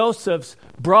Joseph's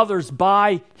brothers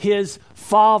by his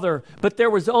father, but there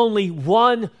was only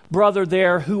one brother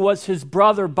there who was his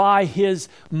brother by his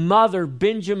mother.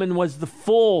 Benjamin was the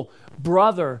full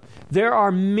brother. There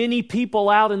are many people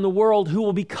out in the world who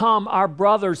will become our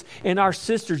brothers and our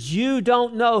sisters. You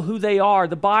don't know who they are.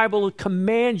 The Bible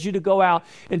commands you to go out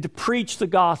and to preach the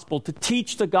gospel, to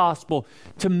teach the gospel,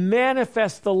 to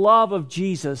manifest the love of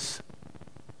Jesus,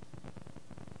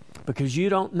 because you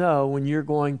don't know when you're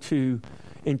going to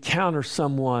encounter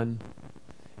someone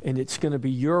and it's going to be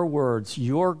your words,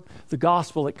 the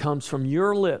gospel that comes from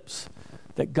your lips,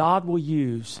 that God will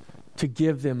use to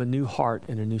give them a new heart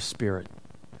and a new spirit.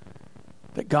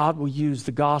 That God will use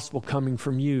the gospel coming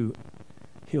from you.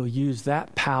 He'll use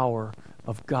that power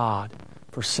of God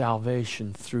for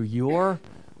salvation through your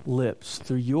lips,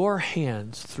 through your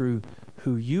hands, through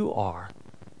who you are,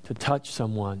 to touch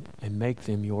someone and make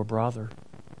them your brother.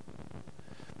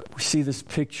 But we see this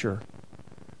picture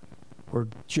where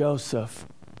Joseph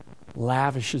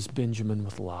lavishes Benjamin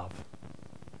with love.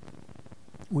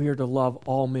 We are to love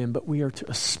all men, but we are to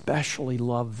especially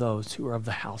love those who are of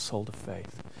the household of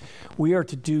faith. We are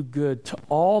to do good to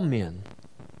all men.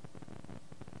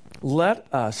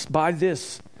 Let us, by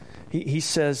this, he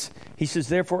says,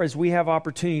 therefore, as we have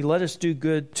opportunity, let us do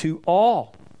good to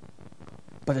all,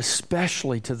 but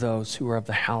especially to those who are of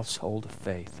the household of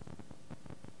faith.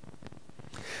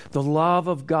 The love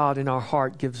of God in our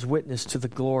heart gives witness to the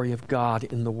glory of God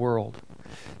in the world.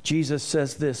 Jesus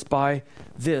says this, by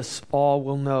this all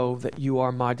will know that you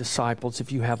are my disciples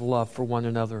if you have love for one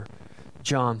another.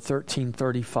 John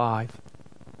 13:35.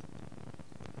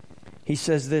 He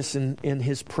says this in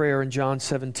his prayer in John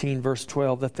 17, verse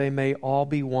 12, that they may all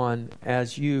be one,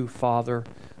 as you, Father,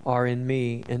 are in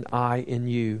me and I in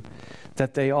you,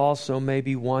 that they also may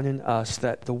be one in us,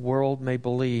 that the world may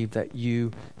believe that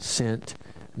you sent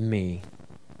me.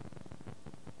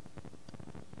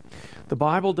 The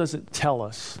Bible doesn't tell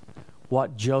us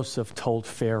what Joseph told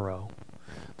Pharaoh.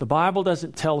 The Bible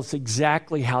doesn't tell us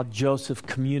exactly how Joseph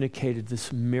communicated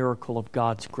this miracle of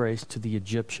God's grace to the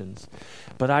Egyptians.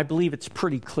 But I believe it's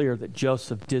pretty clear that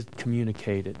Joseph did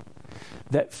communicate it.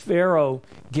 That Pharaoh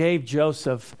gave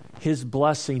Joseph his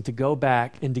blessing to go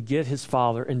back and to get his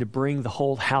father and to bring the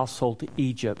whole household to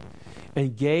Egypt,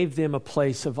 and gave them a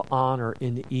place of honor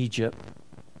in Egypt.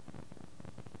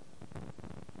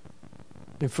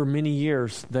 And for many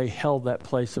years, they held that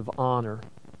place of honor.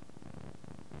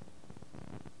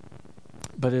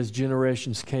 But as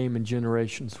generations came and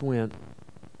generations went,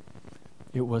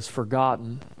 it was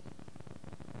forgotten,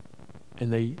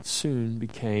 and they soon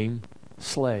became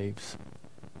slaves.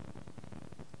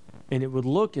 And it would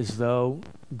look as though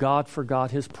God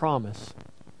forgot His promise.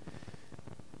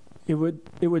 It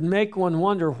would make one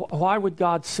wonder, why would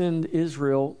God send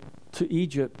Israel to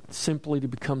Egypt simply to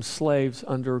become slaves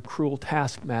under cruel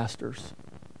taskmasters?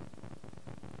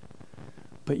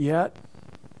 But yet,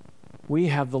 we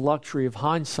have the luxury of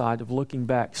hindsight of looking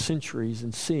back centuries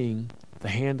and seeing the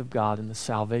hand of God and the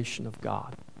salvation of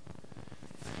God.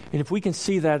 And if we can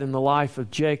see that in the life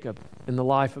of Jacob, in the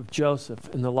life of Joseph,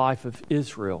 in the life of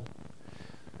Israel,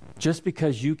 just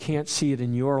because you can't see it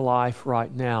in your life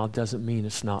right now doesn't mean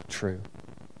it's not true.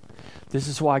 This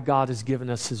is why God has given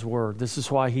us His Word. This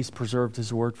is why He's preserved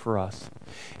His Word for us.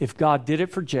 If God did it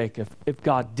for Jacob, if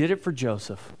God did it for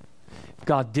Joseph, if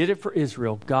God did it for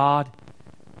Israel, God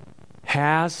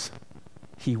has,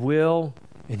 He will,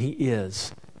 and He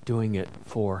is doing it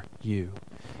for you.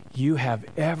 You have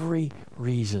every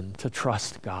reason to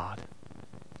trust God,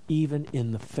 even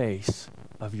in the face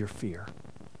of your fear.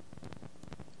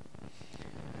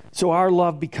 So our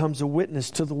love becomes a witness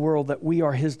to the world that we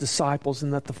are His disciples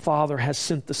and that the Father has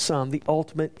sent the Son. The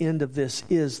ultimate end of this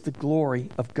is the glory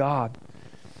of God.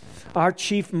 Our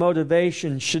chief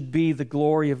motivation should be the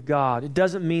glory of God. It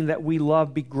doesn't mean that we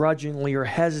love begrudgingly or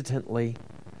hesitantly.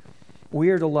 We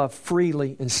are to love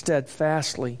freely and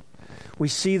steadfastly. We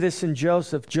see this in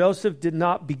Joseph. Joseph did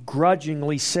not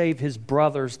begrudgingly save his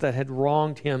brothers that had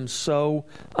wronged him so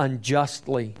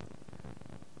unjustly.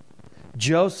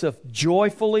 Joseph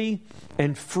joyfully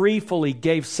and freely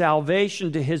gave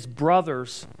salvation to his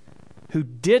brothers who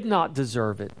did not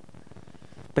deserve it.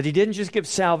 But he didn't just give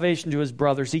salvation to his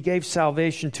brothers. He gave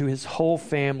salvation to his whole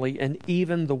family and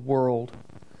even the world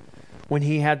when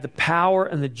he had the power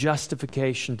and the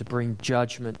justification to bring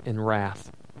judgment and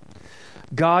wrath.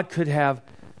 God could have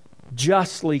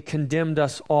justly condemned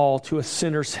us all to a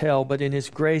sinner's hell, but in His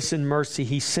grace and mercy,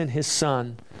 He sent His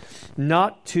Son,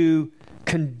 not to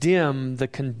condemn the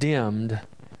condemned,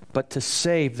 but to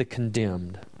save the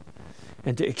condemned,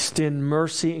 and to extend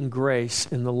mercy and grace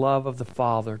in the love of the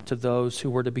Father to those who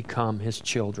were to become His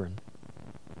children.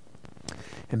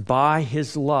 And by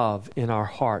His love in our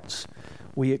hearts,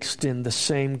 we extend the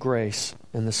same grace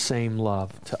and the same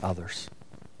love to others.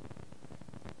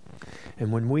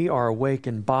 And when we are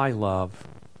awakened by love,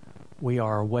 we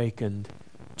are awakened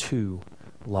to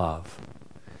love.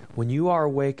 When you are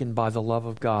awakened by the love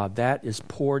of God, that is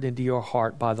poured into your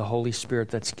heart by the Holy Spirit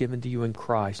that's given to you in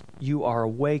Christ. You are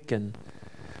awakened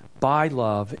by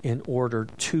love in order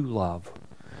to love.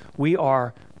 We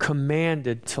are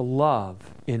commanded to love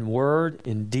in word,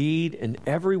 in deed, in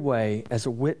every way as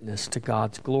a witness to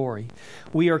God's glory.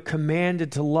 We are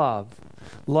commanded to love.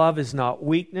 Love is not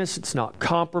weakness. It's not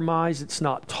compromise. It's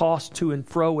not tossed to and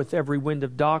fro with every wind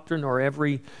of doctrine or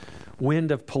every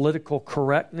wind of political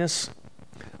correctness.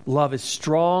 Love is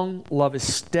strong. Love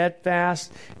is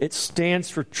steadfast. It stands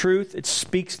for truth. It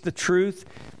speaks the truth.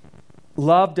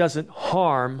 Love doesn't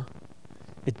harm.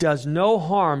 It does no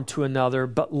harm to another,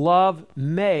 but love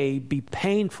may be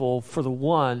painful for the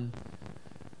one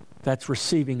that's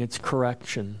receiving its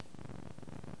correction.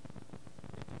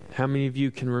 How many of you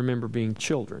can remember being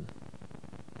children?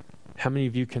 How many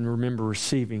of you can remember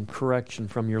receiving correction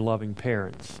from your loving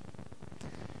parents?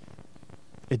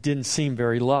 It didn't seem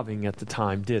very loving at the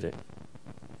time, did it?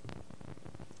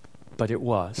 But it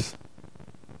was.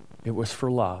 It was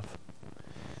for love.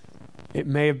 It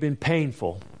may have been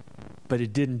painful, but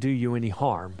it didn't do you any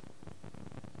harm.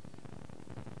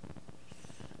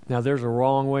 Now, there's a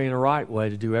wrong way and a right way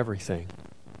to do everything.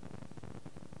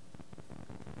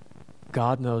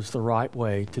 God knows the right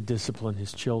way to discipline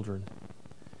His children.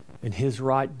 And His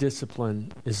right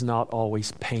discipline is not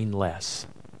always painless,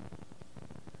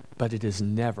 but it is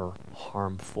never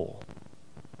harmful.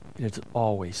 It's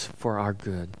always for our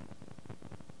good.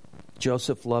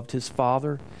 Joseph loved his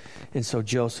father, and so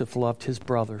Joseph loved his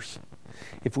brothers.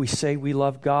 If we say we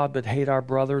love God but hate our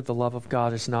brother, the love of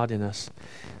God is not in us.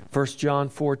 1 John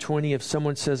 4:20, if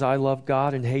someone says, I love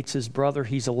God and hates his brother,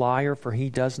 he's a liar, for he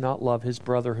does not love his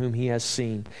brother whom he has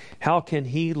seen. How can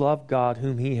he love God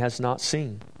whom he has not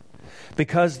seen?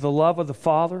 Because the love of the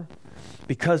Father,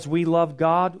 because we love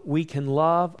God, we can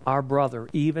love our brother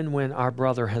even when our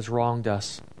brother has wronged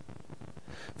us.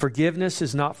 Forgiveness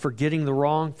is not forgetting the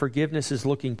wrong. Forgiveness is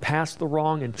looking past the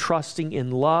wrong and trusting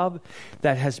in love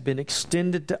that has been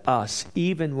extended to us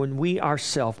even when we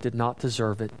ourselves did not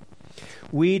deserve it.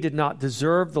 We did not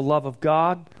deserve the love of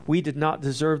God. We did not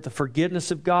deserve the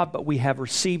forgiveness of God, but we have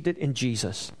received it in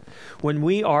Jesus. When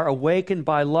we are awakened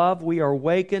by love, we are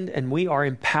awakened and we are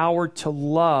empowered to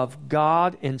love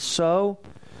God and so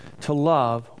to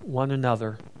love one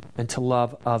another and to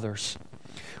love others.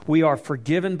 We are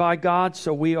forgiven by God,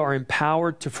 so we are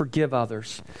empowered to forgive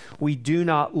others. We do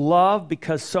not love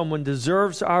because someone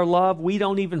deserves our love. We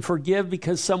don't even forgive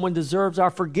because someone deserves our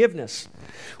forgiveness.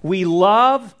 We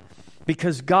love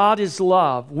because God is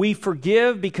love. We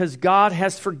forgive because God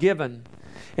has forgiven.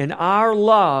 And our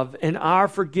love and our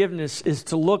forgiveness is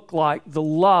to look like the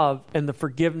love and the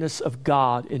forgiveness of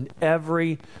God in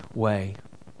every way.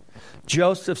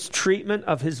 Joseph's treatment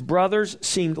of his brothers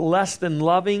seemed less than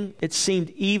loving. It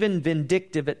seemed even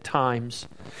vindictive at times.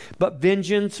 But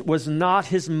vengeance was not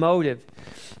his motive.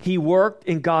 He worked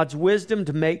in God's wisdom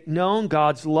to make known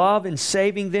God's love in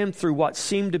saving them through what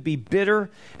seemed to be bitter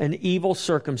and evil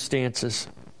circumstances.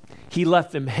 He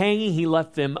left them hanging. He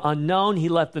left them unknown. He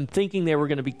left them thinking they were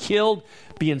going to be killed,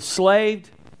 be enslaved.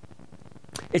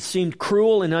 It seemed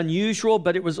cruel and unusual,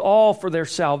 but it was all for their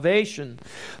salvation.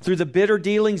 Through the bitter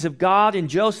dealings of God in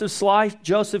Joseph's life,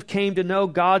 Joseph came to know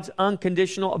God's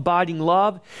unconditional abiding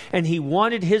love, and he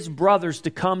wanted his brothers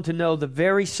to come to know the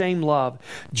very same love.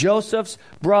 Joseph's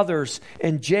brothers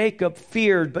and Jacob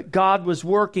feared, but God was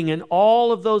working in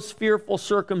all of those fearful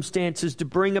circumstances to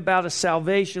bring about a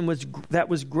salvation that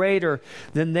was greater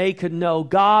than they could know.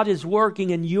 God is working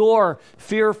in your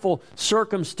fearful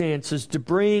circumstances to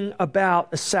bring about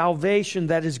a salvation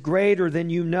that is greater than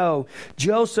you know.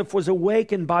 Joseph was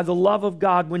awakened by the love of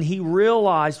God when he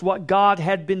realized what God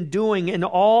had been doing in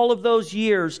all of those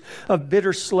years of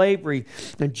bitter slavery.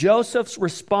 And Joseph's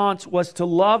response was to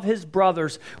love his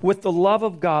brothers with the love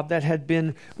of God that had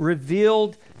been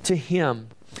revealed to him.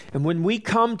 And when we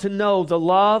come to know the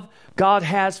love God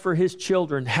has for his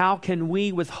children, how can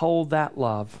we withhold that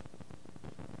love?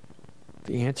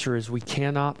 The answer is we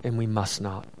cannot and we must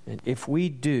not. And if we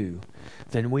do,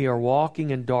 then we are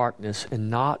walking in darkness and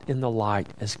not in the light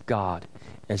as God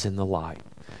is in the light.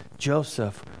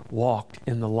 Joseph walked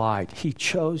in the light. He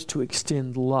chose to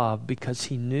extend love because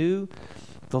he knew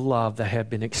the love that had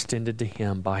been extended to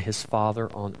him by his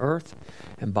Father on earth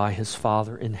and by his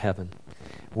Father in heaven.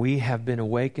 We have been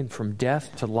awakened from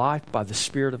death to life by the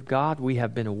Spirit of God. We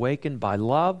have been awakened by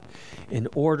love in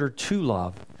order to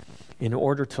love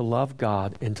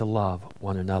God and to love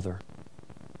one another.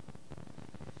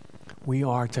 We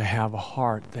are to have a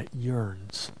heart that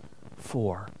yearns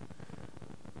for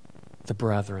the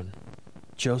brethren.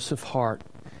 Joseph's heart,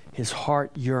 his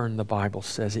heart yearned, the Bible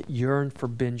says. It yearned for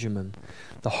Benjamin.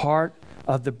 The heart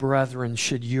of the brethren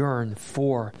should yearn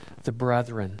for the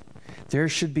brethren. There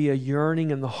should be a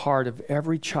yearning in the heart of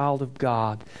every child of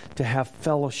God to have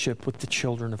fellowship with the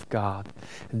children of God.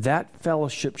 And that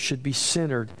fellowship should be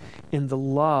centered in the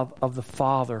love of the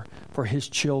Father for his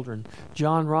children.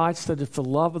 John writes that if the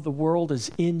love of the world is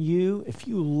in you, if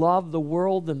you love the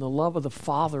world, then the love of the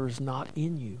Father is not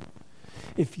in you.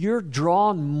 If you're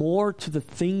drawn more to the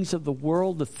things of the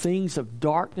world, the things of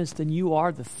darkness, than you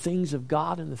are the things of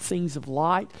God and the things of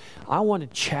light, I want to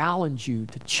challenge you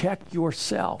to check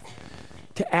yourself,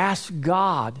 to ask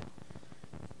God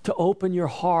to open your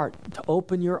heart, to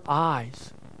open your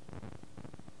eyes.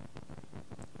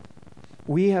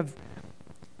 We have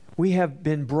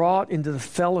been brought into the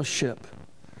fellowship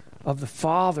of the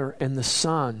Father and the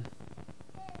Son.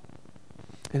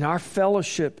 And our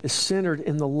fellowship is centered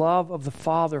in the love of the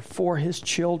Father for his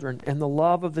children and the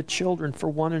love of the children for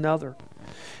one another.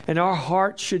 And our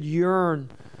hearts should yearn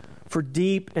for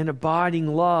deep and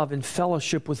abiding love and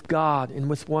fellowship with God and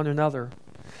with one another.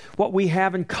 What we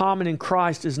have in common in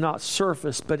Christ is not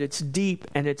surface, but it's deep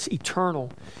and it's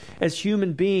eternal. As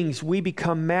human beings, we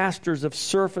become masters of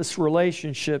surface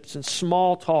relationships and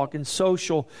small talk and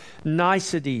social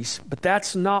niceties. But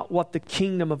that's not what the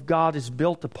kingdom of God is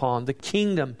built upon. The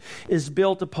kingdom is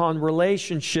built upon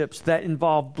relationships that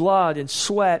involve blood and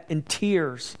sweat and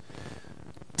tears,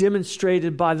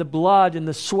 demonstrated by the blood and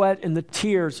the sweat and the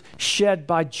tears shed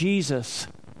by Jesus.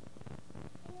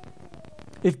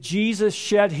 If Jesus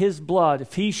shed his blood,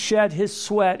 if he shed his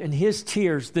sweat and his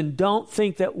tears, then don't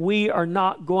think that we are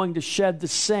not going to shed the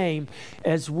same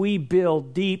as we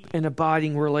build deep and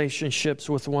abiding relationships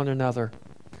with one another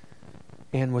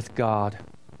and with God.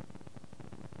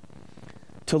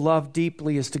 To love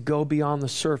deeply is to go beyond the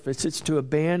surface. It's to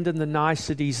abandon the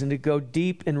niceties and to go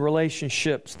deep in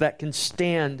relationships that can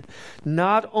stand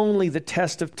not only the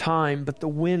test of time, but the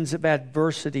winds of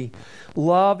adversity.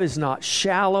 Love is not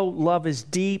shallow. Love is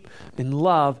deep, and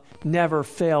love never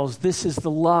fails. This is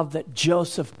the love that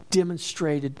Joseph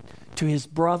demonstrated to his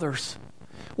brothers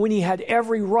when he had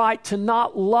every right to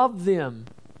not love them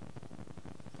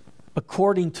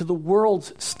according to the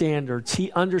world's standards.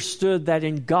 He understood that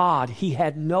in God he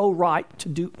had no right to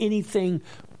do anything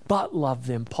but love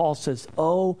them. Paul says,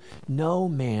 "Owe no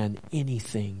man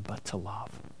anything but to love."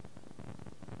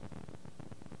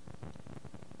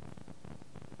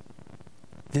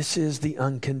 This is the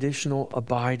unconditional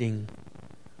abiding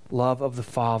love of the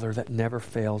Father that never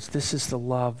fails. This is the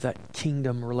love that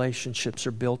kingdom relationships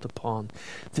are built upon.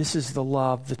 This is the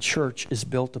love the church is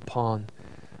built upon.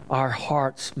 Our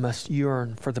hearts must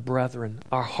yearn for the brethren.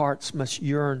 Our hearts must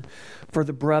yearn for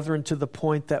the brethren to the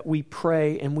point that we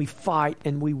pray and we fight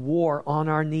and we war on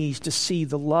our knees to see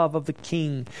the love of the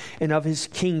King and of His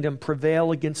kingdom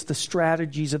prevail against the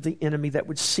strategies of the enemy that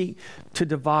would seek to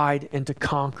divide and to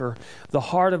conquer. The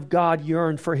heart of God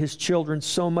yearned for His children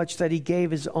so much that He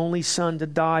gave His only Son to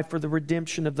die for the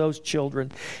redemption of those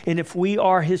children. And if we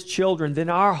are His children, then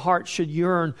our heart should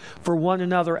yearn for one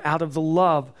another out of the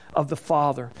love of the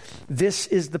Father. This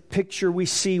is the picture we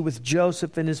see with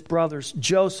Joseph and his brothers.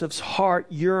 Joseph's heart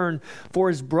yearned for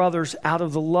his brothers out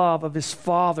of the love of his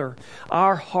father.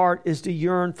 Our heart is to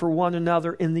yearn for one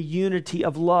another in the unity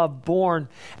of love born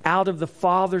out of the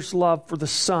Father's love for the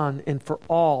Son and for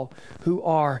all who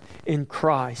are in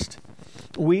Christ.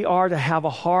 We are to have a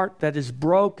heart that is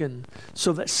broken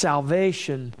so that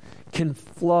salvation can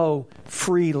flow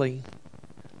freely.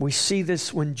 We see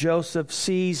this when Joseph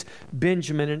sees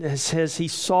Benjamin, and it says he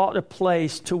sought a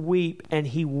place to weep and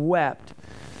he wept.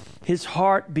 His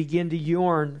heart began to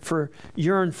yearn for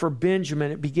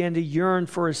Benjamin. It began to yearn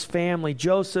for his family.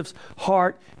 Joseph's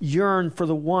heart yearned for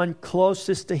the one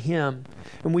closest to him.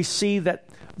 And we see that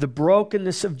the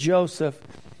brokenness of Joseph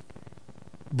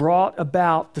brought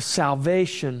about the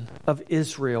salvation of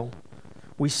Israel.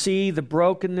 We see the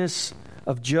brokenness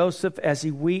of Joseph as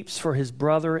he weeps for his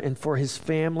brother and for his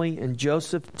family. And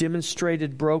Joseph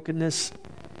demonstrated brokenness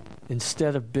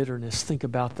instead of bitterness. Think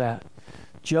about that.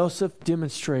 Joseph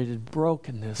demonstrated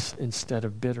brokenness instead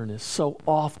of bitterness. So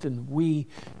often we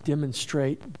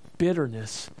demonstrate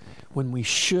bitterness when we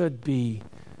should be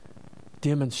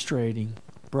demonstrating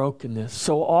brokenness.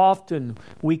 So often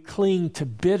we cling to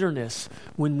bitterness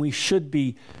when we should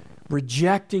be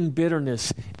rejecting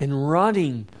bitterness and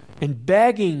running and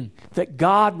begging that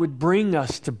God would bring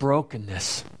us to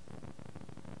brokenness.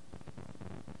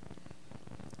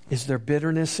 Is there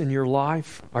bitterness in your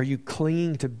life? Are you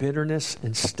clinging to bitterness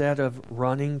instead of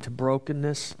running to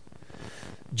brokenness?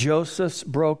 Joseph's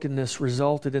brokenness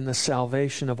resulted in the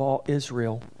salvation of all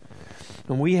Israel.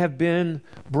 And we have been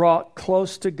brought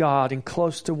close to God and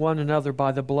close to one another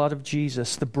by the blood of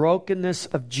Jesus. The brokenness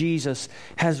of Jesus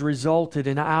has resulted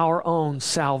in our own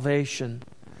salvation.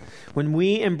 When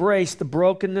we embrace the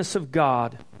brokenness of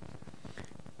God,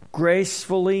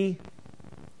 gracefully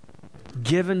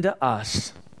given to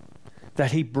us,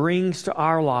 that He brings to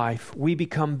our life, we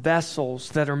become vessels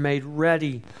that are made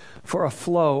ready for a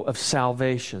flow of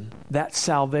salvation. That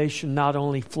salvation not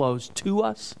only flows to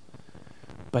us,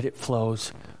 but it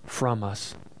flows from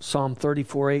us. Psalm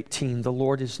 34:18, the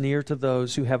Lord is near to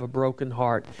those who have a broken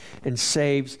heart and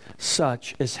saves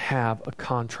such as have a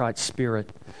contrite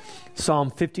spirit.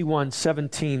 Psalm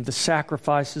 51:17, the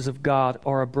sacrifices of God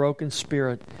are a broken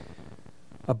spirit,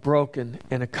 a broken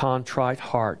and a contrite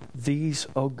heart. These,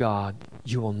 O God,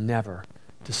 you will never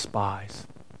despise.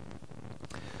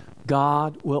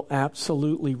 God will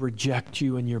absolutely reject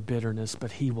you in your bitterness,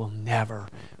 but He will never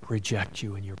reject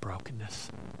you in your brokenness.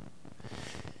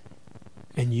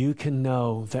 And you can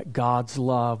know that God's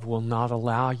love will not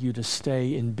allow you to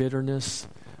stay in bitterness,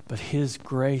 but His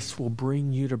grace will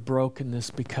bring you to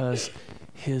brokenness because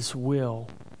His will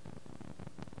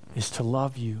is to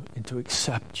love you and to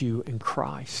accept you in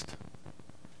Christ.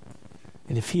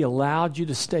 And if He allowed you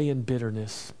to stay in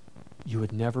bitterness, you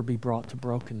would never be brought to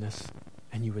brokenness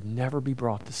and you would never be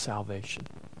brought to salvation.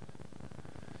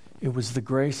 It was the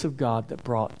grace of God that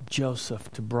brought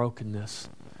Joseph to brokenness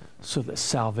so that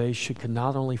salvation could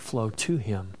not only flow to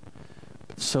him,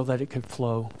 but so that it could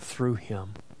flow through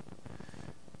him.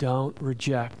 Don't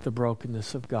reject the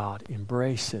brokenness of God.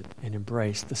 Embrace it and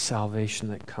embrace the salvation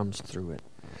that comes through it.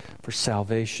 For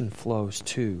salvation flows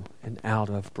to and out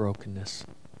of brokenness.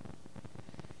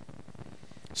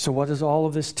 So what does all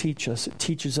of this teach us? It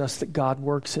teaches us that God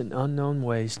works in unknown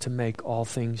ways to make all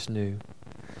things new.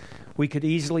 We could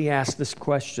easily ask this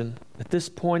question, at this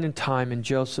point in time in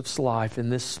Joseph's life, in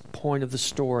this point of the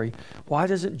story, why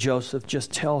doesn't Joseph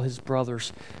just tell his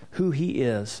brothers who he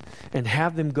is and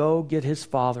have them go get his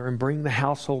father and bring the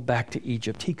household back to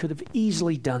Egypt? He could have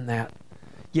easily done that,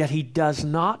 yet he does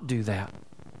not do that.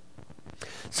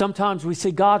 Sometimes we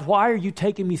say, God, why are you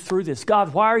taking me through this?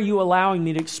 God, why are you allowing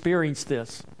me to experience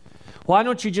this? Why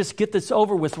don't you just get this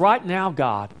over with right now,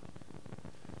 God?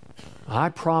 I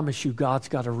promise you, God's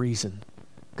got a reason.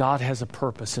 God has a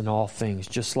purpose in all things,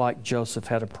 just like Joseph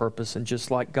had a purpose and just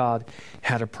like God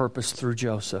had a purpose through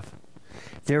Joseph.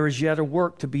 There is yet a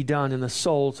work to be done in the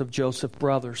souls of Joseph's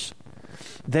brothers.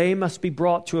 They must be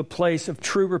brought to a place of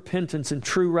true repentance and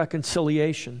true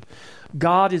reconciliation.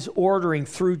 God is ordering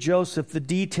through Joseph the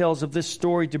details of this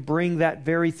story to bring that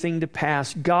very thing to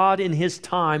pass. God in His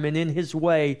time and in His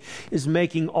way is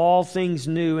making all things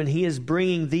new, and He is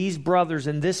bringing these brothers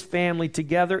and this family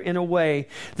together in a way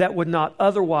that would not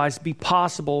otherwise be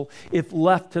possible if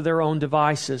left to their own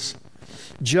devices.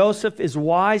 Joseph is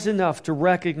wise enough to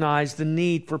recognize the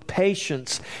need for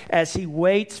patience as he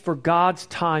waits for God's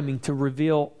timing to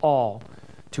reveal all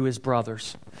to his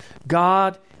brothers.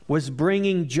 God was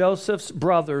bringing Joseph's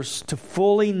brothers to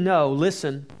fully know,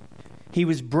 listen, He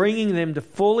was bringing them to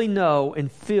fully know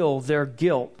and feel their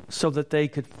guilt so that they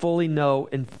could fully know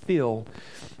and feel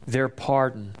their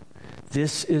pardon.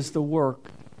 This is the work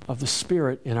of the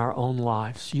Spirit in our own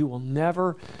lives. You will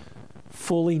never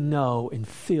fully know and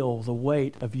feel the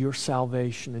weight of your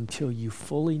salvation until you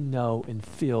fully know and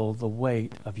feel the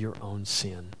weight of your own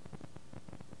sin.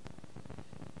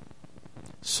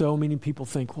 So many people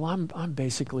think, well, I'm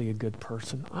basically a good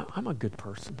person. I'm a good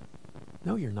person.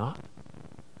 No, you're not.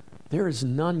 There is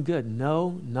none good.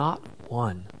 No, not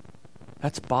one.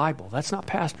 That's Bible. That's not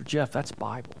Pastor Jeff. That's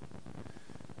Bible.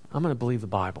 I'm going to believe the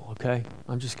Bible, okay?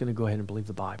 I'm just going to go ahead and believe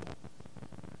the Bible.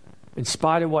 In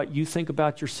spite of what you think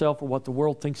about yourself or what the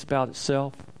world thinks about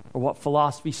itself or what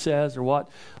philosophy says or what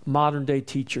modern day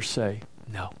teachers say,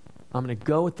 no. I'm going to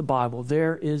go with the Bible.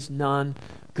 There is none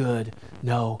good.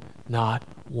 No, not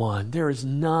one. There is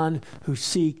none who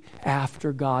seek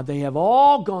after God. They have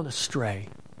all gone astray.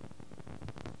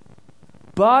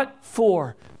 But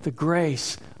for the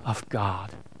grace of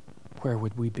God, where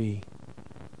would we be?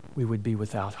 We would be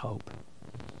without hope.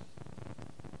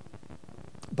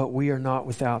 But we are not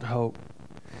without hope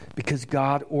because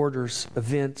God orders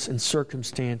events and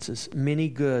circumstances, many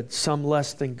good, some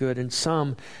less than good, and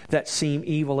some that seem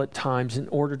evil at times in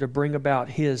order to bring about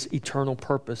His eternal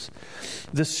purpose.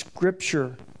 The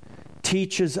Scripture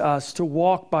teaches us to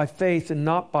walk by faith and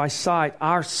not by sight.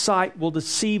 Our sight will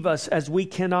deceive us as we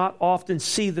cannot often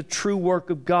see the true work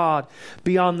of God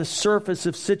beyond the surface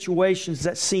of situations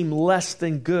that seem less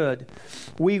than good.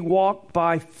 We walk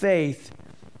by faith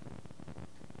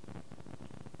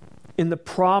in the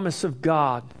promise of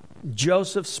God.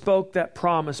 Joseph spoke that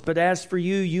promise, but as for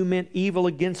you, you meant evil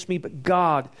against me, but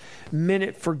God meant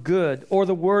it for good. Or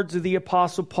the words of the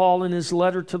Apostle Paul in his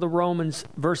letter to the Romans,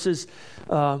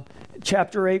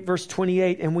 chapter 8, verse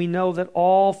 28, and we know that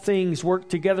all things work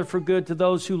together for good to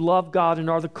those who love God and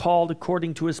are the called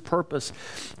according to His purpose.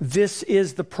 This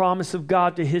is the promise of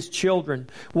God to His children.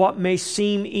 What may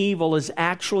seem evil is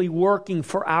actually working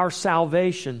for our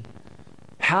salvation.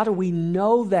 How do we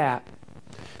know that?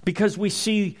 Because we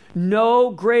see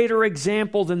no greater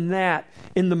example than that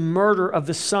in the murder of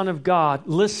the Son of God.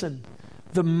 Listen,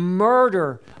 the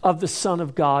murder of the Son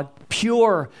of God,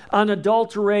 pure,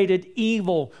 unadulterated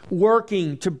evil,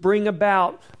 working to bring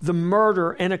about the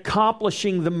murder and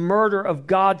accomplishing the murder of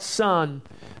God's Son.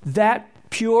 That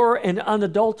pure and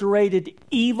unadulterated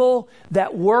evil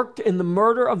that worked in the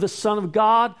murder of the Son of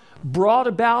God brought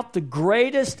about the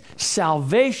greatest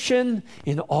salvation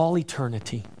in all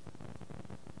eternity.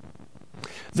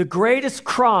 The greatest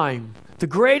crime, the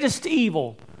greatest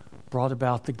evil brought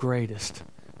about the greatest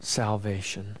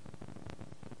salvation.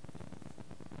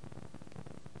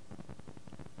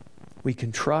 We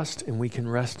can trust and we can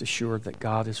rest assured that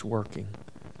God is working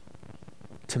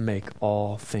to make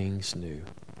all things new.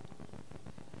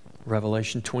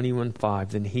 Revelation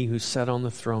 21:5, then He who sat on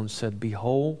the throne said,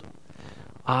 behold,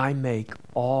 I make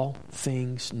all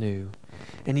things new.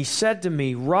 And He said to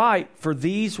me, write, for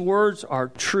these words are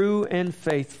true and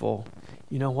faithful.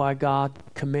 You know why God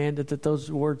commanded that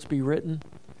those words be written?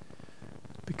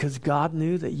 Because God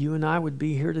knew that you and I would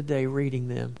be here today reading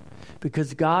them.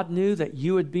 Because God knew that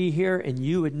you would be here and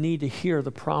you would need to hear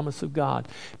the promise of God.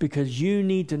 Because you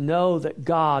need to know that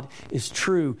God is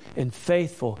true and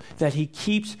faithful, that He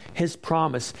keeps His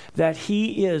promise, that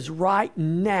He is right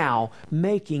now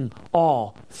making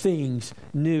all things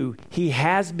new. He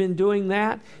has been doing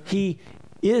that. He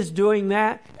is doing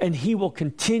that, and He will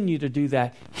continue to do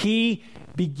that. He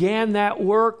began that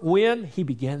work when? He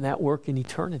began that work in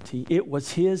eternity. It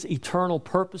was His eternal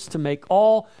purpose to make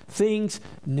all things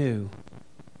new.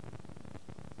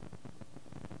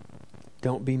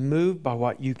 Don't be moved by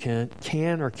what you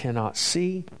can or cannot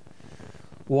see.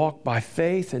 Walk by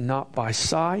faith and not by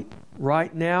sight.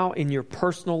 Right now in your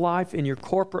personal life, in your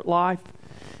corporate life,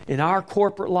 in our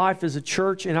corporate life as a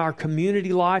church, in our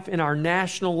community life, in our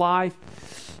national life,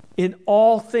 in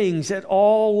all things, at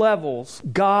all levels,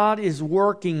 God is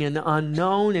working in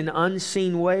unknown and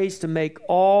unseen ways to make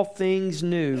all things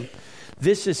new.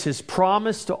 This is His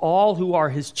promise to all who are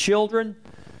His children.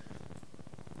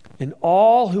 And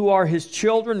all who are His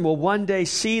children will one day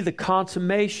see the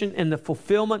consummation and the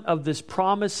fulfillment of this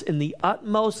promise in the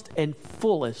utmost and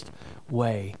fullest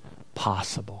way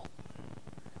possible.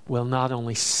 We'll not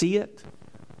only see it,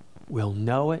 we'll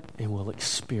know it, and we'll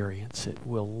experience it.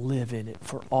 We'll live in it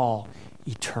for all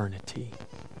eternity.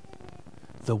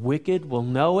 The wicked will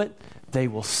know it, they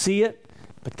will see it,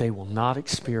 but they will not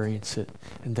experience it,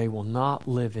 and they will not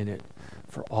live in it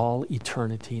for all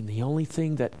eternity. And the only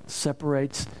thing that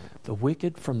separates the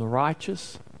wicked from the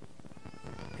righteous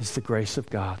is the grace of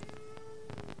God.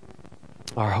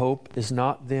 Our hope is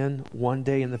not then one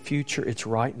day in the future, it's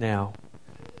right now.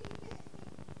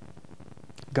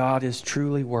 God is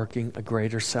truly working a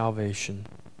greater salvation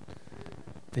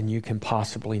than you can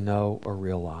possibly know or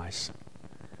realize.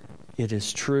 It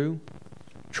is true.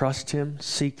 Trust Him,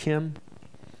 seek Him,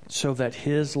 so that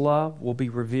His love will be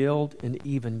revealed in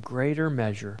even greater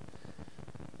measure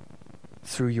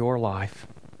through your life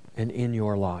and in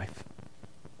your life.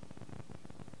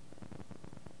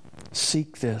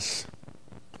 Seek this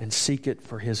and seek it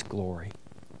for His glory.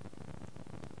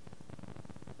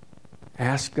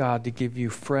 Ask God to give you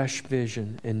fresh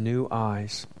vision and new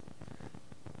eyes.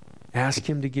 Ask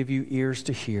Him to give you ears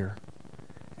to hear.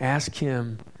 Ask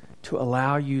Him to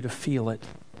allow you to feel it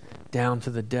down to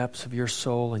the depths of your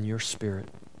soul and your spirit,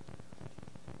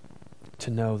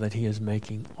 to know that He is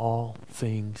making all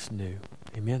things new.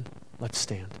 Amen? Let's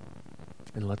stand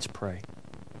and let's pray.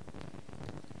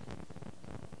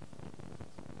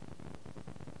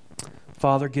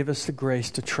 Father, give us the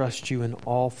grace to trust You in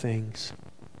all things.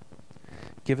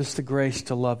 Give us the grace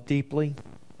to love deeply.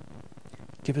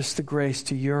 Give us the grace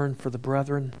to yearn for the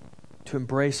brethren, to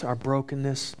embrace our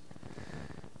brokenness,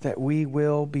 that we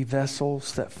will be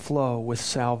vessels that flow with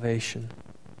salvation.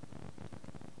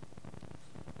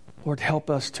 Lord, help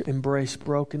us to embrace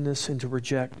brokenness and to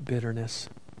reject bitterness.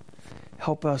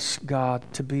 Help us, God,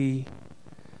 to be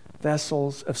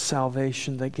vessels of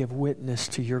salvation that give witness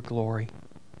to Your glory.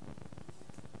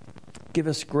 Give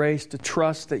us grace to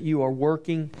trust that You are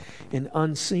working in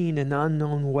unseen and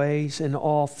unknown ways in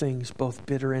all things, both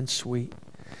bitter and sweet.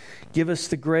 Give us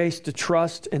the grace to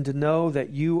trust and to know that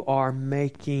You are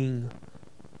making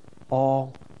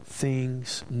all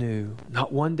things new.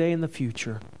 Not one day in the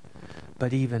future,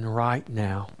 but even right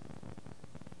now.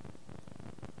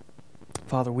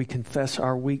 Father, we confess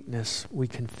our weakness. We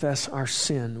confess our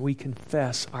sin. We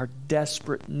confess our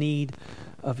desperate need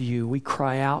of You. We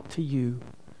cry out to You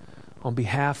on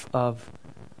behalf of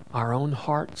our own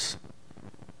hearts,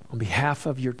 on behalf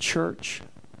of Your church,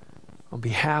 on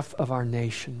behalf of our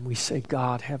nation. We say,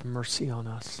 God, have mercy on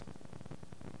us.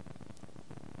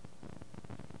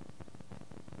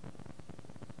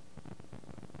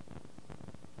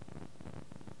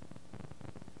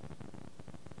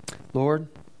 Lord,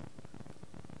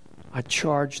 I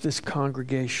charge this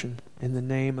congregation in the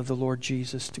name of the Lord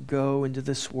Jesus to go into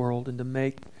this world and to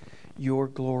make Your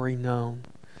glory known.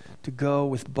 To go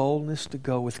with boldness, to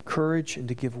go with courage, and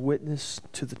to give witness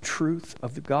to the truth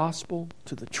of the gospel,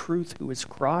 to the truth who is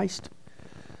Christ,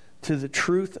 to the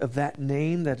truth of that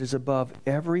name that is above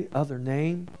every other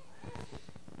name.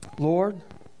 Lord,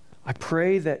 I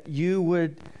pray that You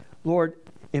would, Lord,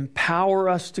 empower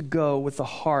us to go with a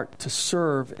heart to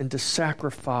serve and to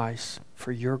sacrifice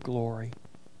for Your glory.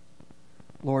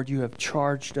 Lord, You have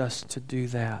charged us to do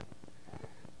that.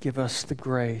 Give us the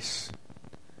grace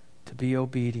to be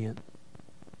obedient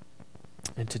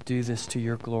and to do this to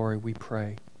Your glory, we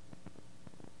pray.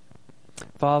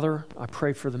 Father, I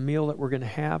pray for the meal that we're going to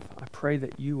have. I pray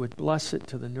that You would bless it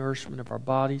to the nourishment of our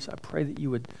bodies. I pray that You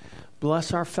would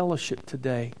bless our fellowship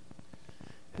today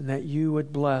and that You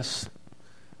would bless,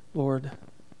 Lord,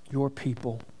 Your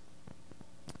people.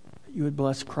 That You would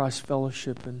bless Christ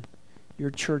Fellowship and Your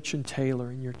church in Taylor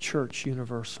and Your church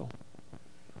universal.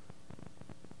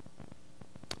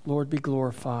 Lord, be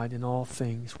glorified in all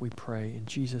things, we pray. In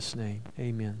Jesus' name,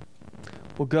 amen.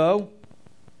 We'll go,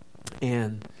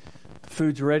 and the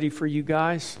food's ready for you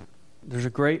guys. There's a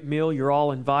great meal. You're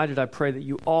all invited. I pray that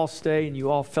you all stay and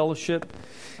you all fellowship.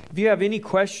 If you have any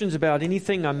questions about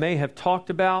anything I may have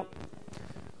talked about,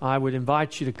 I would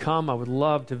invite you to come. I would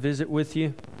love to visit with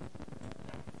you.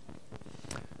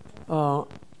 I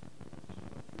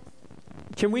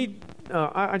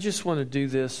just want to do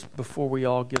this before we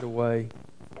all get away.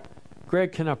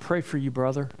 Greg, can I pray for you,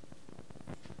 brother?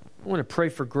 I want to pray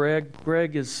for Greg.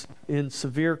 Greg is in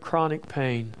severe chronic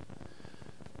pain.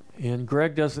 And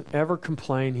Greg doesn't ever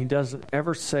complain. He doesn't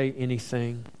ever say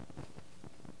anything.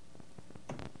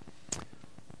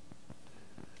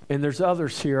 And there's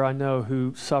others here I know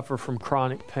who suffer from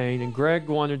chronic pain. And Greg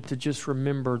wanted to just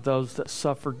remember those that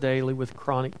suffer daily with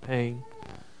chronic pain.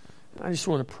 I just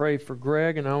want to pray for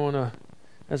Greg, and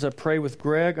as I pray with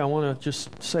Greg, I want to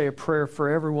just say a prayer for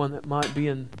everyone that might be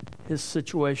in his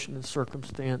situation and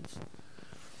circumstance.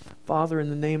 Father,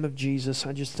 in the name of Jesus,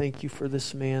 I just thank you for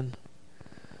this man.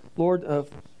 Lord,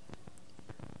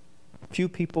 few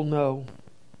people know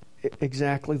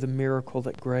exactly the miracle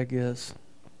that Greg is.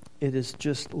 It is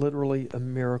just literally a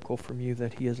miracle from you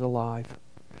that he is alive.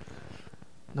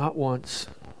 Not once,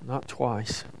 not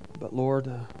twice, but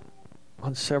Lord,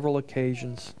 on several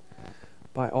occasions,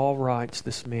 by all rights,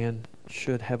 this man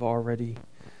should have already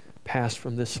passed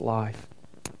from this life.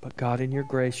 But God, in your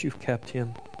grace, you've kept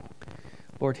him.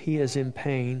 Lord, he is in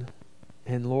pain,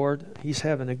 and Lord, he's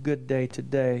having a good day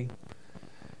today.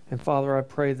 And Father, I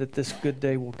pray that this good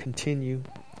day will continue.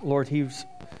 Lord, he's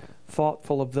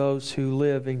thoughtful of those who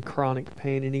live in chronic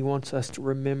pain, and he wants us to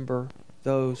remember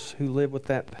those who live with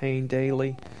that pain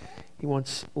daily. He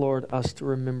wants, Lord, us to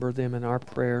remember them in our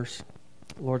prayers.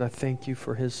 Lord, I thank you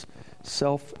for his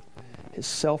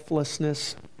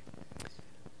selflessness.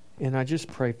 And I just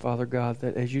pray, Father God,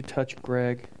 that as you touch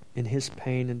Greg in his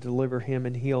pain and deliver him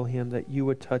and heal him, that you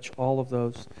would touch all of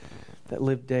those that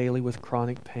live daily with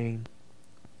chronic pain.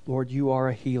 Lord, you are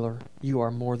a healer. You are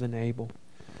more than able.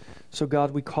 So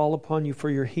God, we call upon you for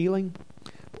your healing.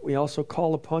 We also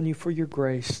call upon you for your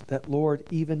grace, that Lord,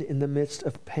 even in the midst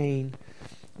of pain,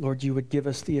 Lord, you would give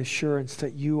us the assurance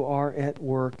that you are at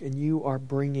work and you are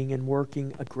bringing and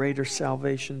working a greater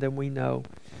salvation than we know.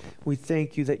 We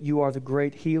thank you that you are the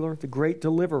great healer, the great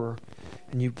deliverer,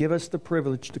 and you give us the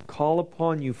privilege to call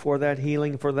upon you for that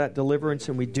healing, for that deliverance,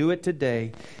 and we do it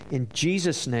today. In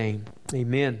Jesus' name,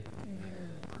 amen.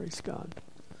 Praise God.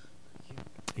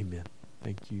 Amen.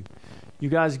 Thank you. You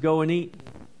guys go and eat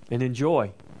and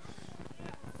enjoy.